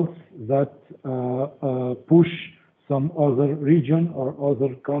results that push some other region or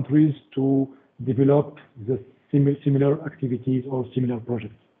other countries to develop the similar activities or similar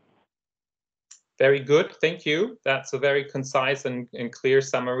projects. Very good, thank you. That's a very concise and clear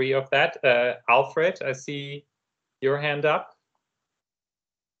summary of that. Alfred, I see your hand up.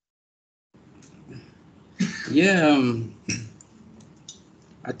 Yeah,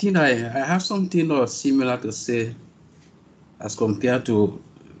 I think I have something similar to say as compared to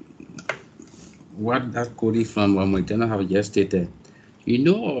what that colleague from Mauritania have just stated. You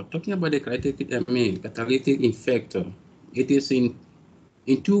know, talking about the catalytic effect, it is in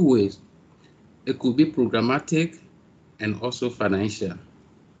two ways. It could be programmatic and also financial.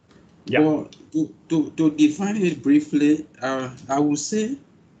 Yeah. But to define it briefly, I would say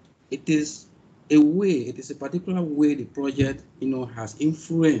it is a particular way the project, has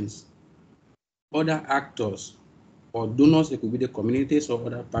influenced other actors or donors. It could be the communities or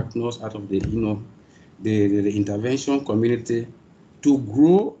other partners out of the, the intervention community to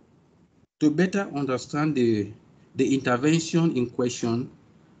grow, to better understand the intervention in question,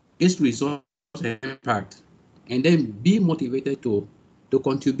 its results and impact, and then be motivated to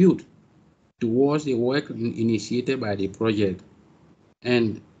contribute towards the work initiated by the project.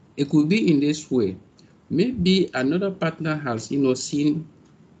 And it could be in this way. Maybe another partner has, seen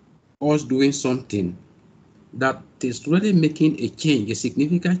us doing something that is really making a change, a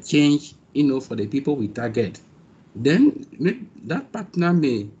significant change, for the people we target. Then that partner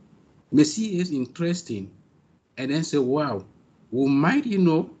may see it interesting and then say, wow, we might,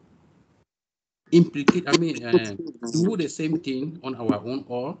 implicate, do the same thing on our own,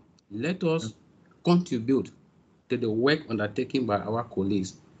 or let us contribute to the work undertaken by our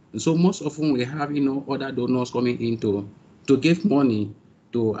colleagues. And so most often we have, other donors coming in to give money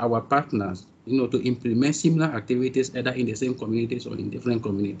to our partners, to implement similar activities either in the same communities or in different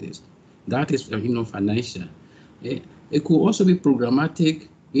communities. That is, financial. It could also be programmatic,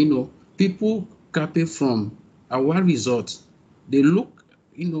 people copy from our results. They look,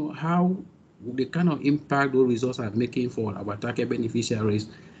 how the kind of impact those results are making for our target beneficiaries,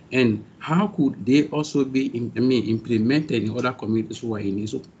 and how could they also be implemented in other communities who are in it.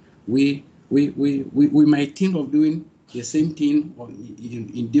 So we might think of doing the same thing or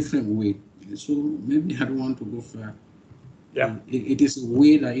in different way. So maybe I don't want to go far. Yeah, it is a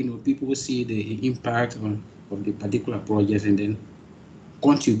way that people see the impact of the particular project and then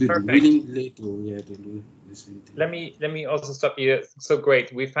contribute willingly to do the same thing. Let me also stop you. So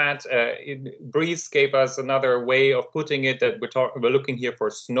great. We've had Breeze gave us another way of putting it, that we're looking here for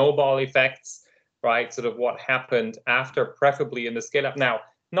snowball effects, right? Sort of what happened after, preferably in the scale up. Now,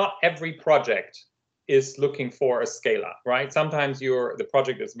 not every project is looking for a scale up, right? Sometimes the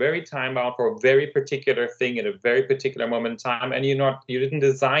project is very time bound for a very particular thing at a very particular moment in time, and you didn't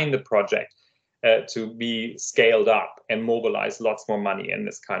design the project to be scaled up and mobilize lots more money and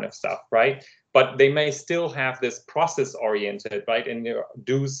this kind of stuff, right? But they may still have this process oriented, right? In the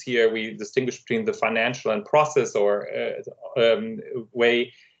dues here, we distinguish between the financial and process or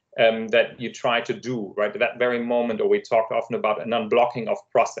way that you try to do, right? At that very moment, or we talk often about an unblocking of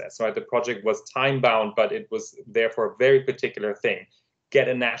process, right? The project was time bound, but it was there for a very particular thing. Get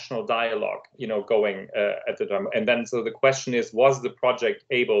a national dialogue, going at the time. And then, so the question is, was the project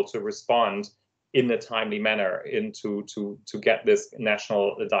able to respond in a timely manner to get this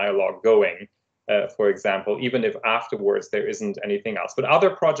national dialogue going, for example, even if afterwards there isn't anything else. But other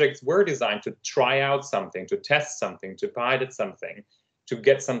projects were designed to try out something, to test something, to pilot something, to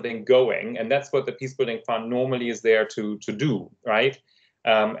get something going. And that's what the Peace Building Fund normally is there to do, right?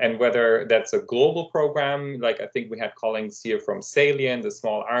 And whether that's a global program, like I think we had colleagues here from Salient, the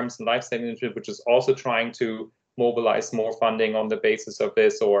Small Arms and Life Saving Initiative, which is also trying to mobilize more funding on the basis of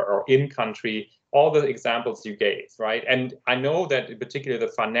this, or in country, all the examples you gave, right? And I know that in particular, the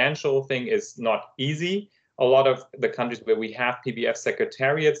financial thing is not easy. A lot of the countries where we have PBF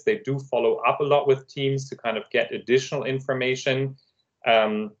secretariats, they do follow up a lot with teams to kind of get additional information.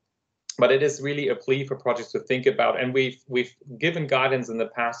 But it is really a plea for projects to think about, and we've given guidance in the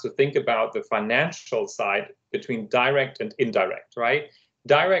past to think about the financial side between direct and indirect, right?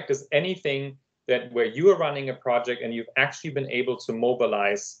 Direct is anything that where you are running a project and you've actually been able to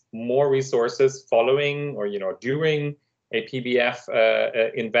mobilize more resources following or during a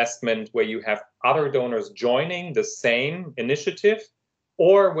PBF investment where you have other donors joining the same initiative,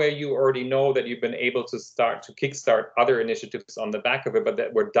 or where you already know that you've been able to kickstart other initiatives on the back of it, but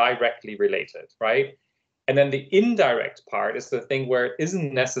that were directly related, right? And then the indirect part is the thing where it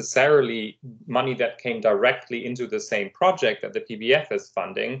isn't necessarily money that came directly into the same project that the PBF is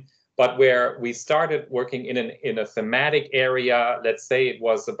funding, but where we started working in a thematic area. Let's say it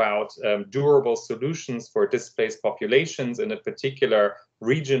was about durable solutions for displaced populations in a particular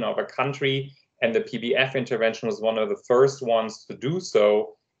region of a country, and the PBF intervention was one of the first ones to do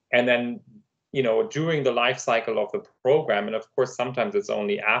so. And then, you know, during the life cycle of the program, and of course, sometimes it's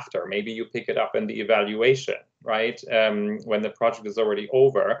only after, maybe you pick it up in the evaluation, right? When the project is already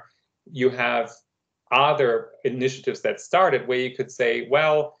over, you have other initiatives that started where you could say,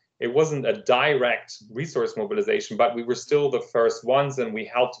 well, it wasn't a direct resource mobilization, but we were still the first ones, and we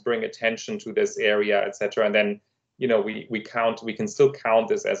helped bring attention to this area, et cetera. And then, you know, we can still count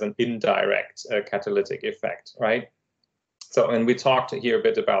this as an indirect catalytic effect, right? So, and we talked here a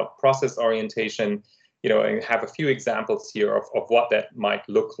bit about process orientation, you know, and have a few examples here of what that might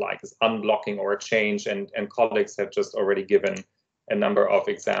look like as unblocking or a change, and colleagues have just already given a number of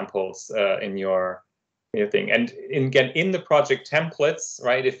examples in your thing. And again, in the project templates,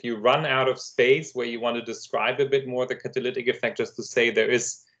 right, if you run out of space where you want to describe a bit more the catalytic effect, just to say there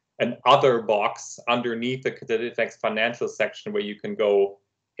is an other box underneath the catalytic effects financial section where you can go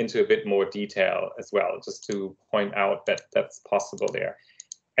into a bit more detail as well, just to point out that that's possible there.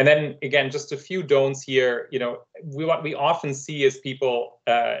 And then again, just a few don'ts here. You know, what we often see is people,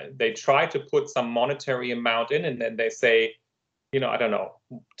 they try to put some monetary amount in, and then they say, you know, I don't know,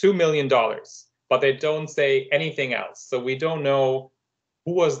 $2 million. But they don't say anything else. So we don't know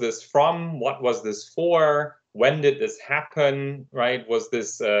who was this from, what was this for, when did this happen, right? Was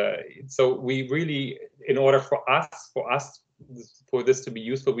this, so we really, in order for this to be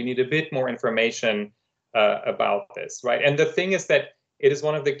useful, we need a bit more information about this, right? And the thing is that it is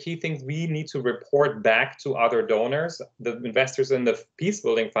one of the key things we need to report back to other donors. The investors in the Peace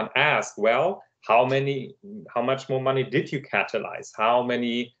Building Fund ask, well, how much more money did you catalyze? How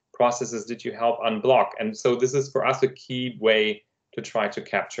many processes did you help unblock? And so this is for us a key way to try to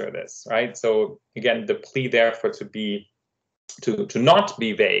capture this, right? So again, the plea therefore to not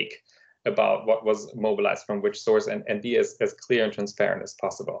be vague about what was mobilized from which source, and be as clear and transparent as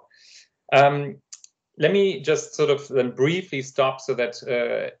possible. Let me just sort of then briefly stop so that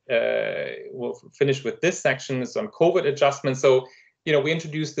we'll finish with this section. Is on COVID adjustment. So, you know, we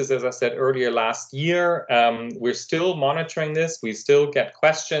introduced this, as I said earlier, last year. We're still monitoring this. We still get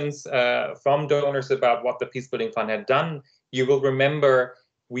questions from donors about what the Peace Building Fund had done. You will remember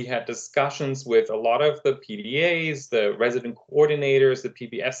we had discussions with a lot of the PDAs, the resident coordinators, the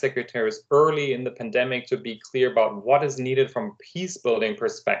PBF secretaries early in the pandemic to be clear about what is needed from a peace building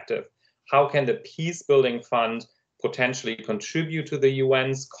perspective. How can the Peace Building Fund potentially contribute to the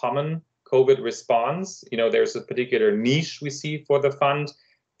UN's common COVID response? You know, there's a particular niche we see for the fund.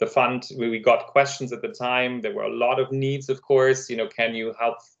 The fund, we got questions at the time. There were a lot of needs, of course. You know, can you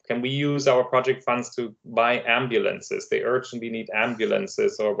help? Can we use our project funds to buy ambulances? They urgently need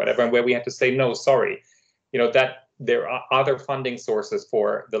ambulances or whatever. And where we had to say, no, sorry, you know, that there are other funding sources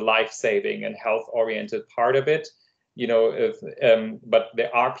for the life-saving and health-oriented part of it. You know, but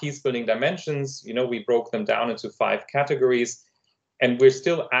there are peace-building dimensions. You know, we broke them down into 5 categories. And we're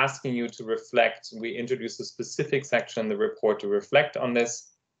still asking you to reflect. We introduced a specific section in the report to reflect on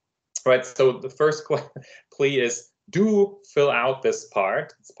this, right? So the first plea is, do fill out this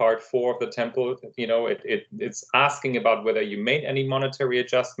part. It's part 4 of the template. You know, it's asking about whether you made any monetary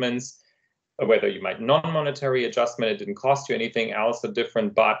adjustments, or whether you made non-monetary adjustment. It didn't cost you anything else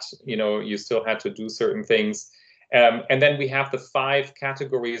different, but, you know, you still had to do certain things. And then we have the 5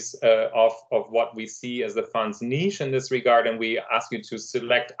 categories of what we see as the fund's niche in this regard, and we ask you to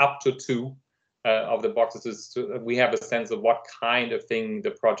select up to 2 of the boxes. We have a sense of what kind of thing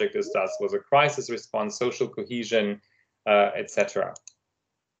the project does. Was a crisis response, social cohesion, etc.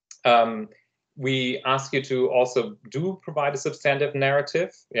 We ask you to also provide a substantive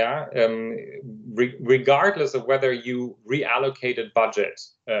narrative, regardless of whether you reallocated budget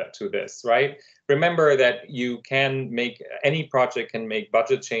to this, right? Remember that you can make, any project can make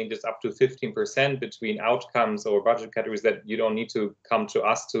budget changes up to 15% between outcomes or budget categories that you don't need to come to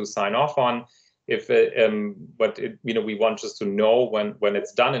us to sign off on. But you know, we want just to know when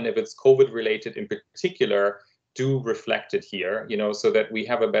it's done, and if it's COVID related in particular, do reflect it here, you know, so that we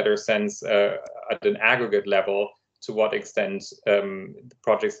have a better sense at an aggregate level to what extent the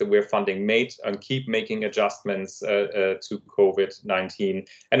projects that we're funding made and keep making adjustments to COVID-19.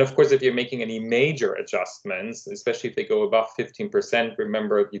 And of course, if you're making any major adjustments, especially if they go above 15%,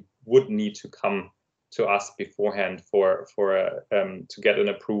 remember you would need to come to us beforehand to get an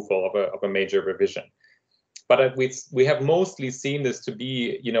approval of a major revision. But we have mostly seen this to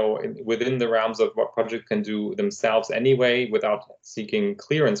be, within the realms of what projects can do themselves anyway, without seeking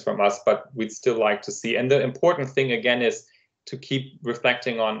clearance from us. But we'd still like to see. And the important thing again is to keep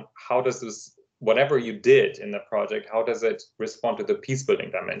reflecting on how does this, whatever you did in the project, how does it respond to the peace building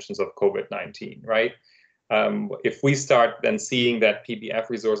dimensions of COVID-19, right? If we start then seeing that PBF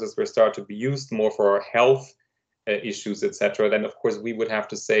resources will start to be used more for health issues, etc., then of course we would have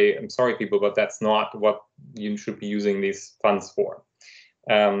to say, I'm sorry, people, but that's not what you should be using these funds for.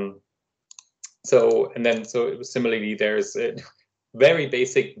 So similarly, there's a very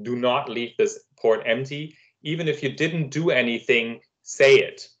basic: do not leave this port empty. Even if you didn't do anything, say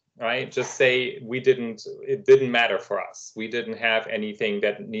it, right? Just say it didn't matter for us. We didn't have anything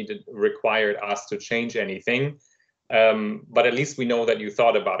that required us to change anything. But at least we know that you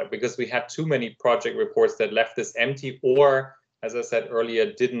thought about it, because we had too many project reports that left this empty, or, as I said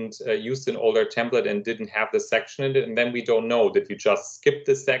earlier, didn't use an older template and didn't have the section in it. And then we don't know, did you just skip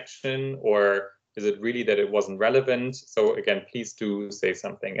this section, or is it really that it wasn't relevant? So again, please do say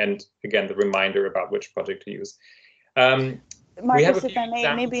something. And again, the reminder about which project to use. Marcus, we have a if I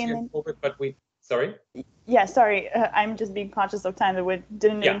may, maybe in COVID, but sorry? Yeah, sorry, I'm just being conscious of time that we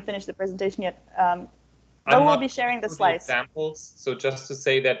didn't even finish the presentation yet. But we'll be sharing the slides. Examples. So just to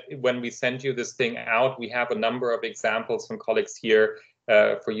say that when we send you this thing out, we have a number of examples from colleagues here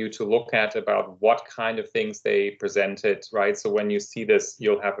for you to look at about what kind of things they presented, right? So when you see this,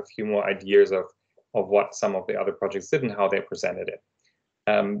 you'll have a few more ideas of what some of the other projects did and how they presented it.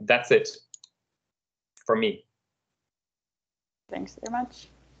 That's it for me. Thanks very much.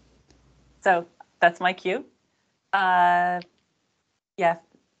 So that's my cue. Yeah.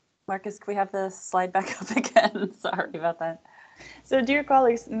 Marcus, can we have the slide back up again? Sorry about that. So dear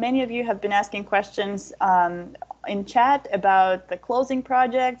colleagues, many of you have been asking questions in chat about the closing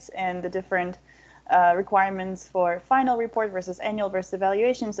projects and the different requirements for final report versus annual versus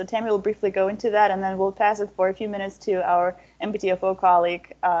evaluation. So Tammy will briefly go into that, and then we'll pass it for a few minutes to our MPTFO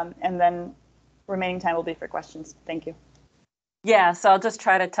colleague, and then remaining time will be for questions. Thank you. Yeah, so I'll just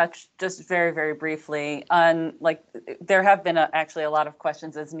try to touch just very, very briefly on, there have been actually a lot of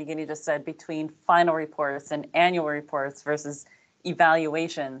questions, as Nigini just said, between final reports and annual reports versus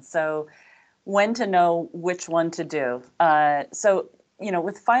evaluation. So when to know which one to do. So,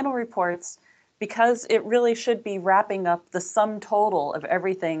 with final reports, because it really should be wrapping up the sum total of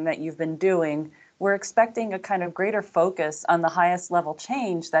everything that you've been doing, we're expecting a kind of greater focus on the highest level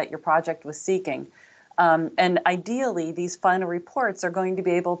change that your project was seeking. And ideally, these final reports are going to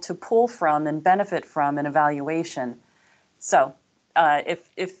be able to pull from and benefit from an evaluation. So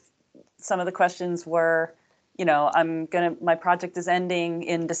if some of the questions were, my project is ending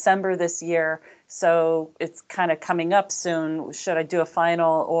in December this year, so it's kind of coming up soon, should I do a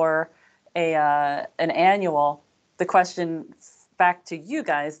final or an annual? The question back to you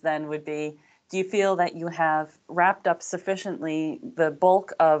guys then would be, do you feel that you have wrapped up sufficiently the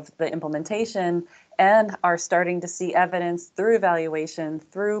bulk of the implementation and are starting to see evidence through evaluation,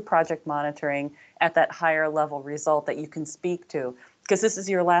 through project monitoring at that higher level result that you can speak to? Because this is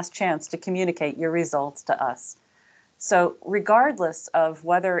your last chance to communicate your results to us. So regardless of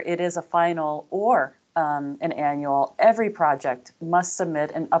whether it is a final or an annual, every project must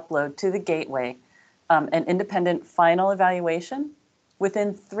submit and upload to the gateway an independent final evaluation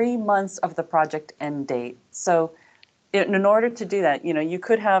within 3 months of the project end date. So in order to do that, you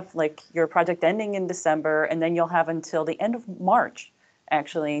could have your project ending in December, and then you'll have until the end of March,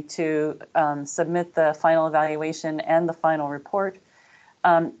 actually, to submit the final evaluation and the final report.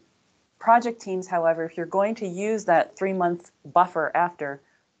 Project teams, however, if you're going to use that 3-month buffer after,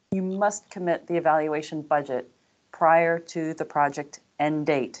 you must commit the evaluation budget prior to the project end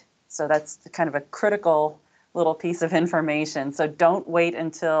date. So that's kind of a critical little piece of information. So don't wait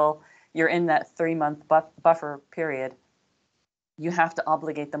until you're in that 3-month buffer period. You have to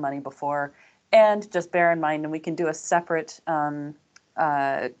obligate the money before. And just bear in mind, and we can do a separate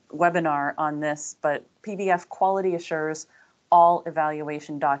webinar on this, but PBF quality assures all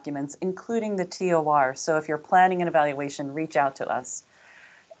evaluation documents, including the TOR. So if you're planning an evaluation, reach out to us.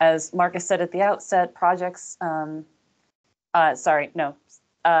 As Marcus said at the outset, projects, our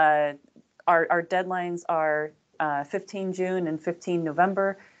deadlines are 15 June and 15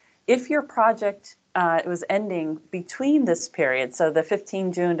 November. If your project was ending between this period, so the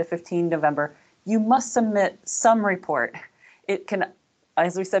 15 June to 15 November, you must submit some report. It can,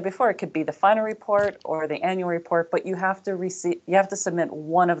 as we said before, it could be the final report or the annual report, but you have to submit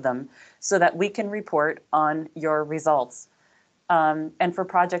one of them so that we can report on your results. And for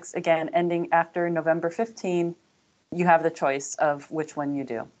projects, again, ending after November 15, you have the choice of which one you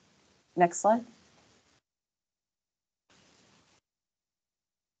do. Next slide.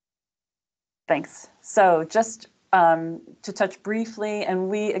 Thanks. So just to touch briefly, and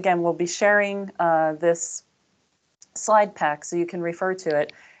we, again, will be sharing this slide pack so you can refer to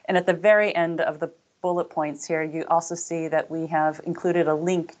it. And at the very end of the bullet points here, you also see that we have included a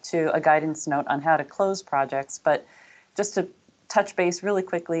link to a guidance note on how to close projects. But just to touch base really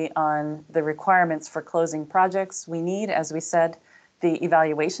quickly on the requirements for closing projects, we need, as we said, the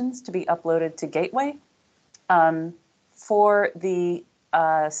evaluations to be uploaded to Gateway. For the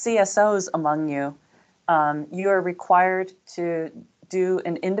CSOs among you, you are required to do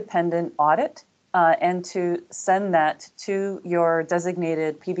an independent audit and to send that to your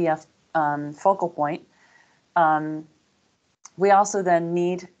designated PBF focal point. We also then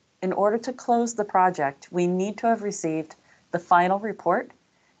need, in order to close the project, we need to have received the final report,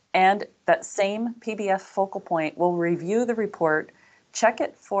 and that same PBF focal point will review the report, check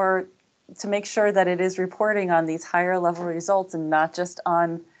it to make sure that it is reporting on these higher level results and not just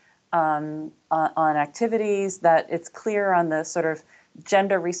on activities, that it's clear on the sort of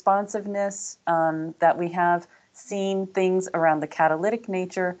gender responsiveness, that we have seen things around the catalytic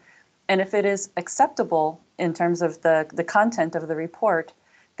nature. And if it is acceptable in terms of the content of the report,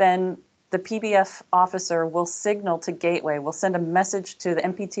 then the PBF officer will signal to Gateway, will send a message to the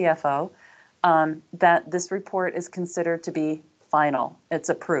MPTFO that this report is considered to be final, it's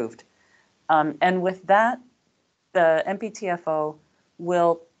approved. And with that, the MPTFO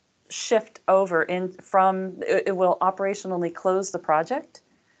will shift over it will operationally close the project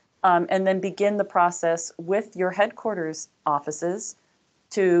and then begin the process with your headquarters offices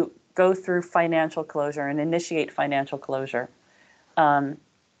to go through financial closure and initiate financial closure.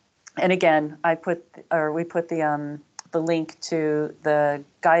 And again, we put the link to the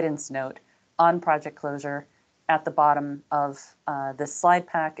guidance note on project closure at the bottom of this slide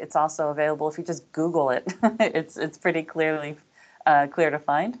pack. It's also available if you just Google it. it's pretty clear to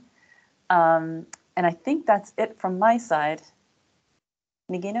find. And I think that's it from my side.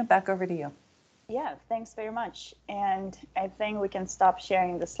 Nagina, back over to you. Yeah, thanks very much. And I think we can stop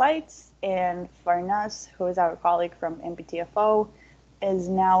sharing the slides. And Farnaz, who is our colleague from MPTFO, is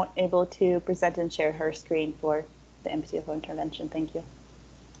now able to present and share her screen for the MPTFO intervention. Thank you.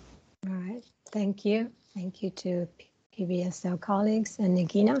 All right, thank you. Thank you to PBSL colleagues and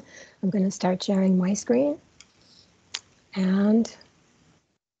Nagina. I'm going to start sharing my screen. And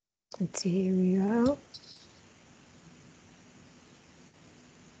let's see, here we go.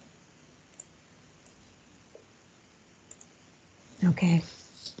 Okay.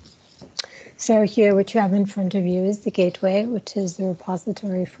 So here what you have in front of you is the Gateway, which is the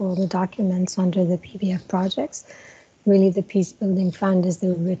repository for all the documents under the PBF projects. Really, the Peace Building Fund is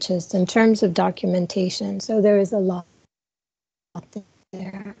the richest in terms of documentation. So there is a lot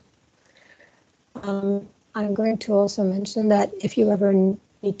there. I'm going to also mention that if you ever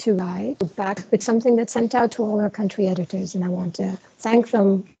need to write back with something that's sent out to all our country editors, and I want to thank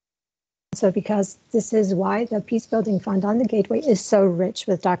them. So because this is why the Peace Building Fund on the Gateway is so rich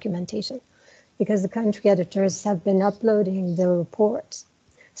with documentation, because the country editors have been uploading the reports.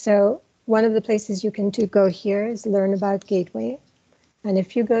 So one of the places you can go here is learn about Gateway. And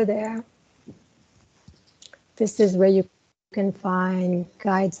if you go there, this is where you can find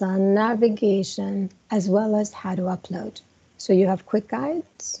guides on navigation as well as how to upload. So you have quick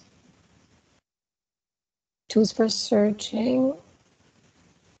guides, tools for searching,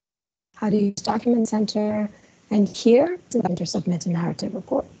 how to use Document Center, and here, to submit a narrative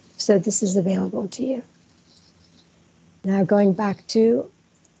report. So this is available to you. Now going back to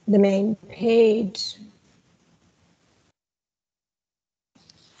the main page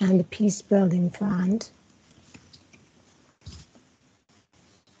and the Peace Building Fund.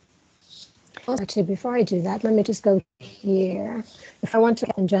 Actually, before I do that, let me just go here. If I want to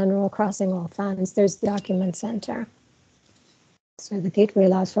get in general crossing all funds, there's the Document Center. So the Gateway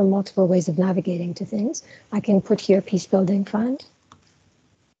allows for multiple ways of navigating to things. I can put here Peace Building Fund.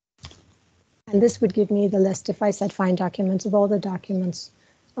 And this would give me the list, if I said find documents, of all the documents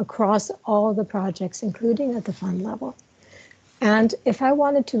across all the projects, including at the fund level. And if I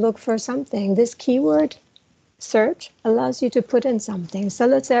wanted to look for something, this keyword search allows you to put in something. So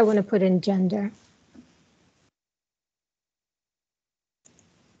let's say I want to put in gender.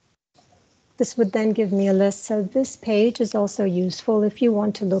 This would then give me a list. So this page is also useful if you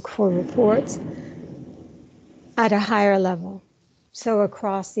want to look for reports at a higher level. So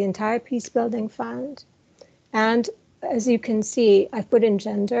across the entire Peace Building Fund. And as you can see, I've put in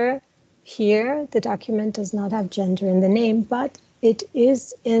gender. Here, the document does not have gender in the name, but it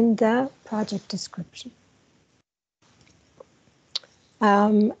is in the project description.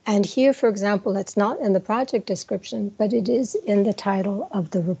 And here, for example, it's not in the project description, but it is in the title of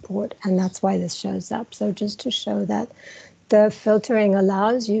the report, and that's why this shows up. So just to show that the filtering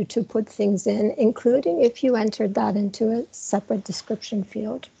allows you to put things in, including if you entered that into a separate description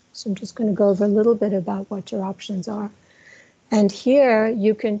field. So I'm just going to go over a little bit about what your options are. And here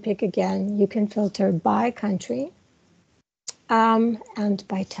you can pick again, you can filter by country and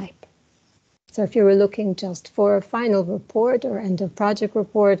by type. So if you were looking just for a final report or end of project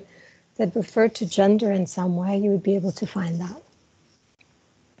report that referred to gender in some way, you would be able to find that.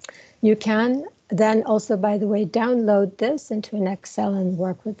 You can then also, by the way, download this into an Excel and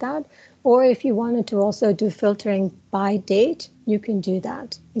work with that. Or if you wanted to also do filtering by date, you can do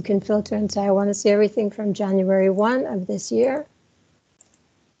that. You can filter and say, I want to see everything from January 1 of this year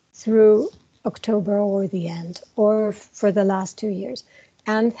through October or the end, or for the last 2 years.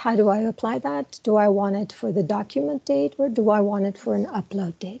 And how do I apply that? Do I want it for the document date or do I want it for an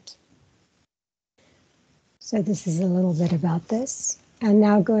upload date? So this is a little bit about this. And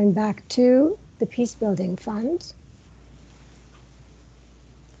now going back to the Peace Building Fund.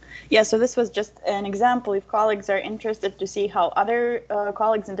 Yeah, so this was just an example. If colleagues are interested to see how other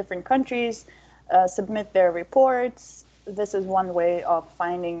colleagues in different countries submit their reports, this is one way of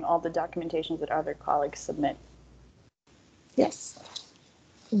finding all the documentations that other colleagues submit. Yes.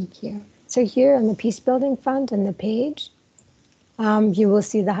 Thank you. So here on the Peace Building Fund and the page, you will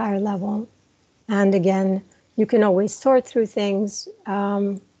see the higher level. And again, you can always sort through things,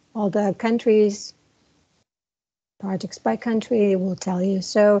 all the countries, projects by country will tell you.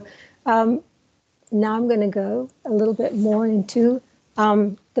 So now I'm going to go a little bit more into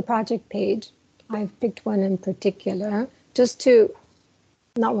the project page. I've picked one in particular, just to,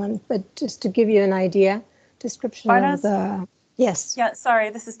 not one, but just to give you an idea, description of the. Yes. Yeah, sorry,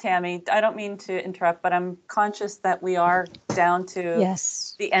 this is Tammy. I don't mean to interrupt, but I'm conscious that we are down to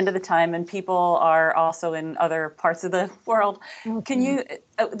the end of the time and people are also in other parts of the world. Okay. Can you,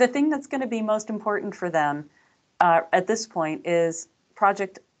 the thing that's going to be most important for them at this point is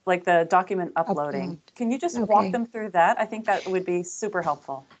project, like the document uploading. Can you just walk them through that? I think that would be super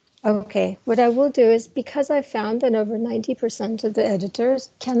helpful. Okay, what I will do is, because I found that over 90% of the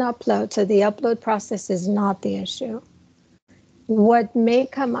editors can upload, so the upload process is not the issue. What may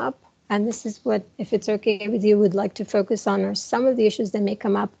come up, and this is what, if it's okay with you, would like to focus on, are some of the issues that may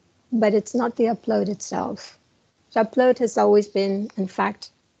come up, but it's not the upload itself. So upload has always been, in fact,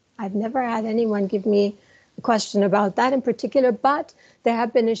 I've never had anyone give me a question about that in particular, but there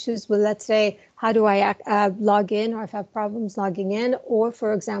have been issues with, let's say, how do I log in, or if I have problems logging in, or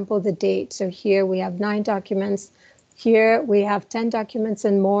for example, the date. So here we have 9 documents. Here we have 10 documents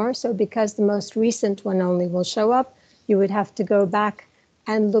and more. So because the most recent one only will show up, you would have to go back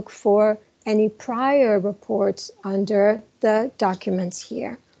and look for any prior reports under the documents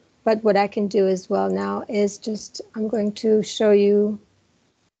here. But what I can do as well now is just, I'm going to show you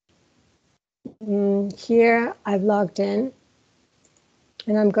here, I've logged in,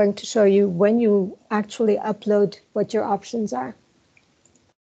 and I'm going to show you when you actually upload what your options are.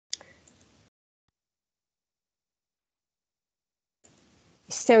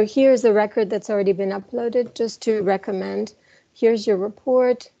 So here's the record that's already been uploaded, just to recommend. Here's your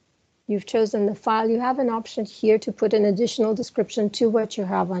report. You've chosen the file. You have an option here to put an additional description to what you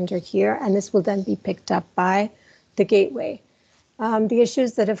have under here, and this will then be picked up by the gateway. The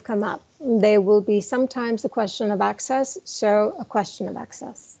issues that have come up, they will be sometimes a question of access. So a question of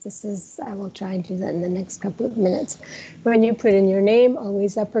access. This is, I will try and do that in the next couple of minutes. When you put in your name,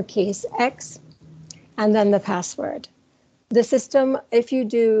 always uppercase X, and then the password. The system, if you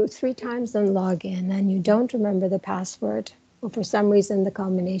do 3 times and log in and you don't remember the password, or for some reason the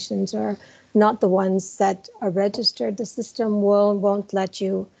combinations are not the ones that are registered, the system won't let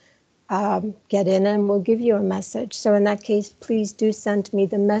you get in and will give you a message. So in that case, please do send me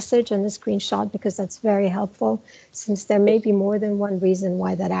the message and the screenshot, because that's very helpful, since there may be more than one reason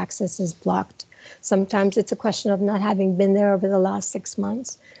why that access is blocked. Sometimes it's a question of not having been there over the last 6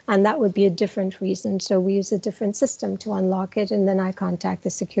 months, and that would be a different reason. So we use a different system to unlock it, and then I contact the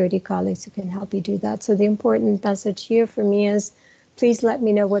security colleagues who can help you do that. So the important message here for me is, please let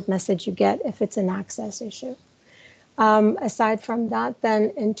me know what message you get if it's an access issue. Aside from that,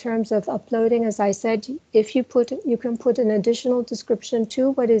 then in terms of uploading, as I said, if you can put an additional description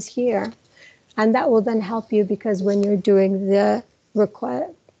to what is here. And that will then help you because when you're doing the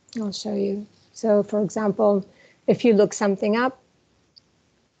request, I'll show you. So for example, if you look something up,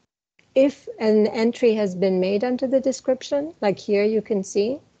 if an entry has been made under the description, like here you can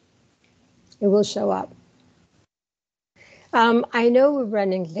see, it will show up. I know we're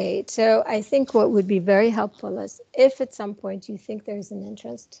running late, so I think what would be very helpful is if at some point you think there's an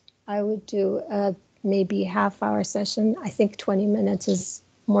interest, I would do a maybe half-hour session. I think 20 minutes is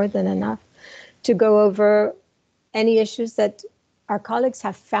more than enough to go over any issues that our colleagues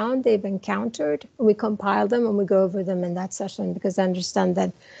have found they've encountered. We compile them and we go over them in that session because I understand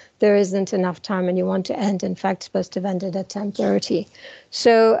that there isn't enough time and you want to end, in fact, supposed to have ended at 10:30.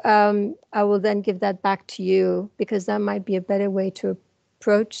 So I will then give that back to you because that might be a better way to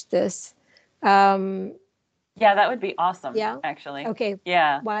approach this. Yeah, that would be awesome. Yeah. Actually. Okay.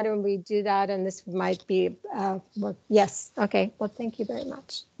 Yeah. Why don't we do that? And this might be, well, yes. Okay. Well, thank you very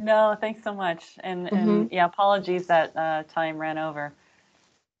much. No, thanks so much. And yeah, apologies that time ran over.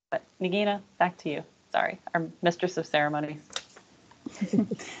 But Nagina, back to you. Sorry, our mistress of ceremonies.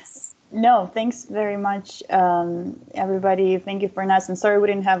 No, thanks very much, everybody. Thank you for us. And sorry we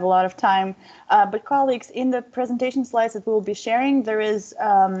didn't have a lot of time. But colleagues, in the presentation slides that we'll be sharing, there is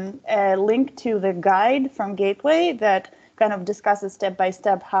a link to the guide from Gateway that kind of discusses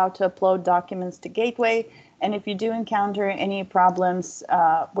step-by-step how to upload documents to Gateway. And if you do encounter any problems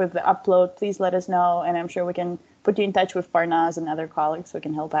with the upload, please let us know. And I'm sure we can put you in touch with Parnaz and other colleagues who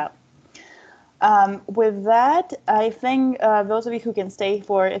can help out. With that, I think those of you who can stay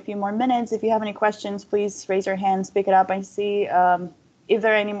for a few more minutes, if you have any questions, please raise your hands, pick it up. I see if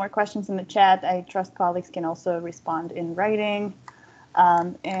there are any more questions in the chat. I trust colleagues can also respond in writing.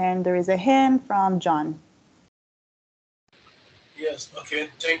 And there is a hand from John. Yes, okay,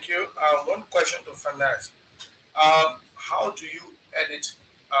 thank you. One question to Fanaz. How do you edit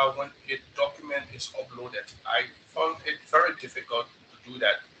when a document is uploaded? I found it very difficult to do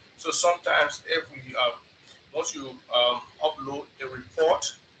that. So sometimes if we, once you upload a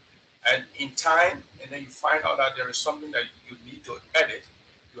report and in time, and then you find out that there is something that you need to edit,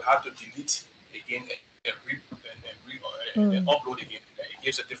 you have to delete again and upload again. It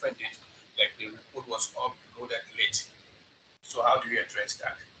gives a different date, like the report was uploaded late. So how do you address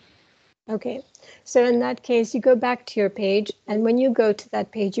that? Okay, so in that case, you go back to your page, and when you go to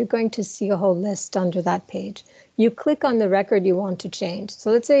that page, you're going to see a whole list under that page. You click on the record you want to change.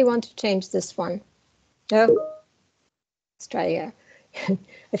 So let's say you want to change this one. Oh, let's try again.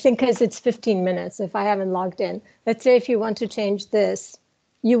 I think because it's 15 minutes if I haven't logged in. Let's say if you want to change this,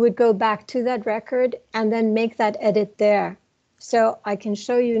 you would go back to that record and then make that edit there. So I can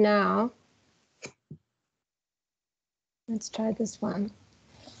show you now. Let's try this one.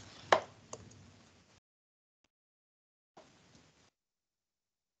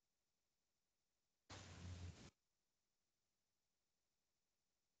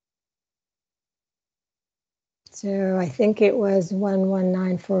 So I think it was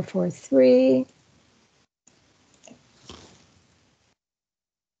 119443.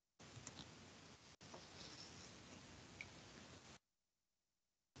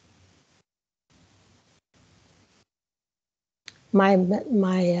 My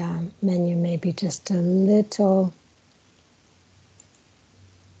menu may be just a little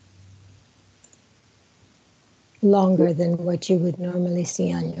longer than what you would normally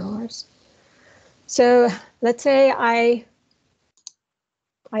see on yours. So let's say I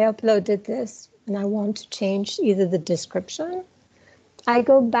uploaded this and I want to change either the description. I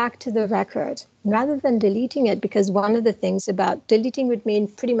go back to the record rather than deleting it, because one of the things about deleting would mean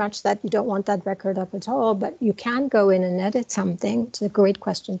pretty much that you don't want that record up at all, but you can go in and edit something. It's a great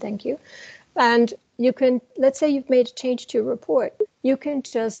question, thank you. And you can, let's say you've made a change to your report. You can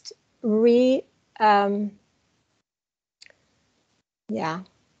just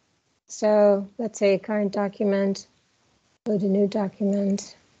So let's say current document, load a new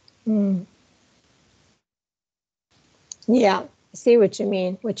document. Yeah, I see what you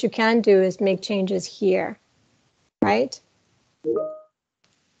mean. What you can do is make changes here, right?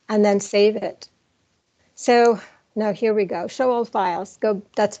 And then save it. So now here we go. Show all files. Go.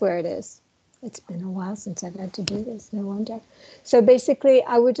 That's where it is. It's been a while since I've had to do this. No wonder. So basically,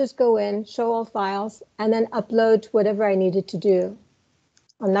 I would just go in, show all files, and then upload whatever I needed to do.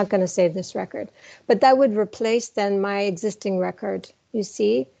 I'm not going to save this record, but that would replace then my existing record, you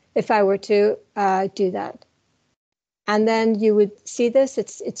see, if I were to do that. And then you would see this,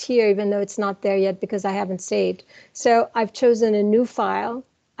 it's here, even though it's not there yet because I haven't saved. So I've chosen a new file.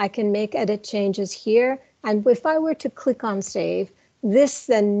 I can make edit changes here. And if I were to click on save, this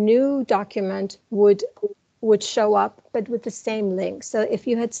then new document would would show up, but with the same link. So if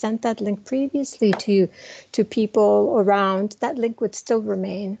you had sent that link previously to people around, that link would still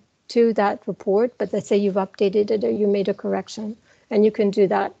remain to that report, but let's say you've updated it or you made a correction, and you can do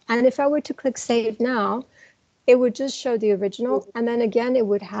that. And if I were to click Save Now, it would just show the original, and then again, it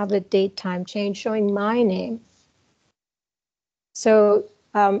would have a date time change showing my name. So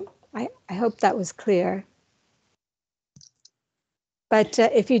I hope that was clear. But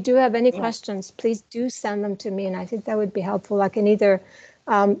if you do have any questions, please do send them to me, and I think that would be helpful. I can either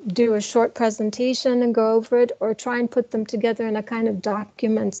do a short presentation and go over it, or try and put them together in a kind of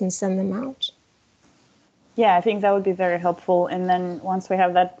documents and send them out. Yeah, I think that would be very helpful. And then once we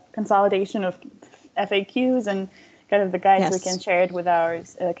have that consolidation of FAQs and kind of the guides, Yes. we can share it with our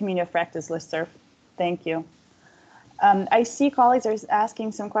community of practice listserv. Thank you. I see colleagues are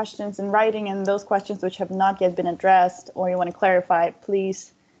asking some questions in writing, and those questions which have not yet been addressed or you want to clarify,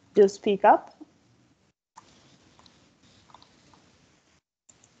 please do speak up.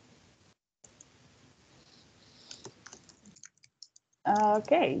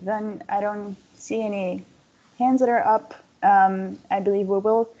 Okay, then I don't see any hands that are up. I believe we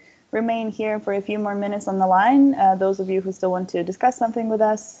will remain here for a few more minutes on the line, those of you who still want to discuss something with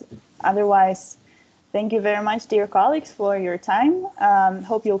us. Otherwise, thank you very much, dear colleagues, for your time.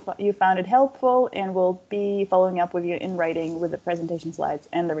 Hope you found it helpful, and we'll be following up with you in writing with the presentation slides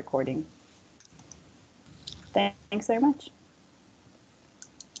and the recording. Thanks very much.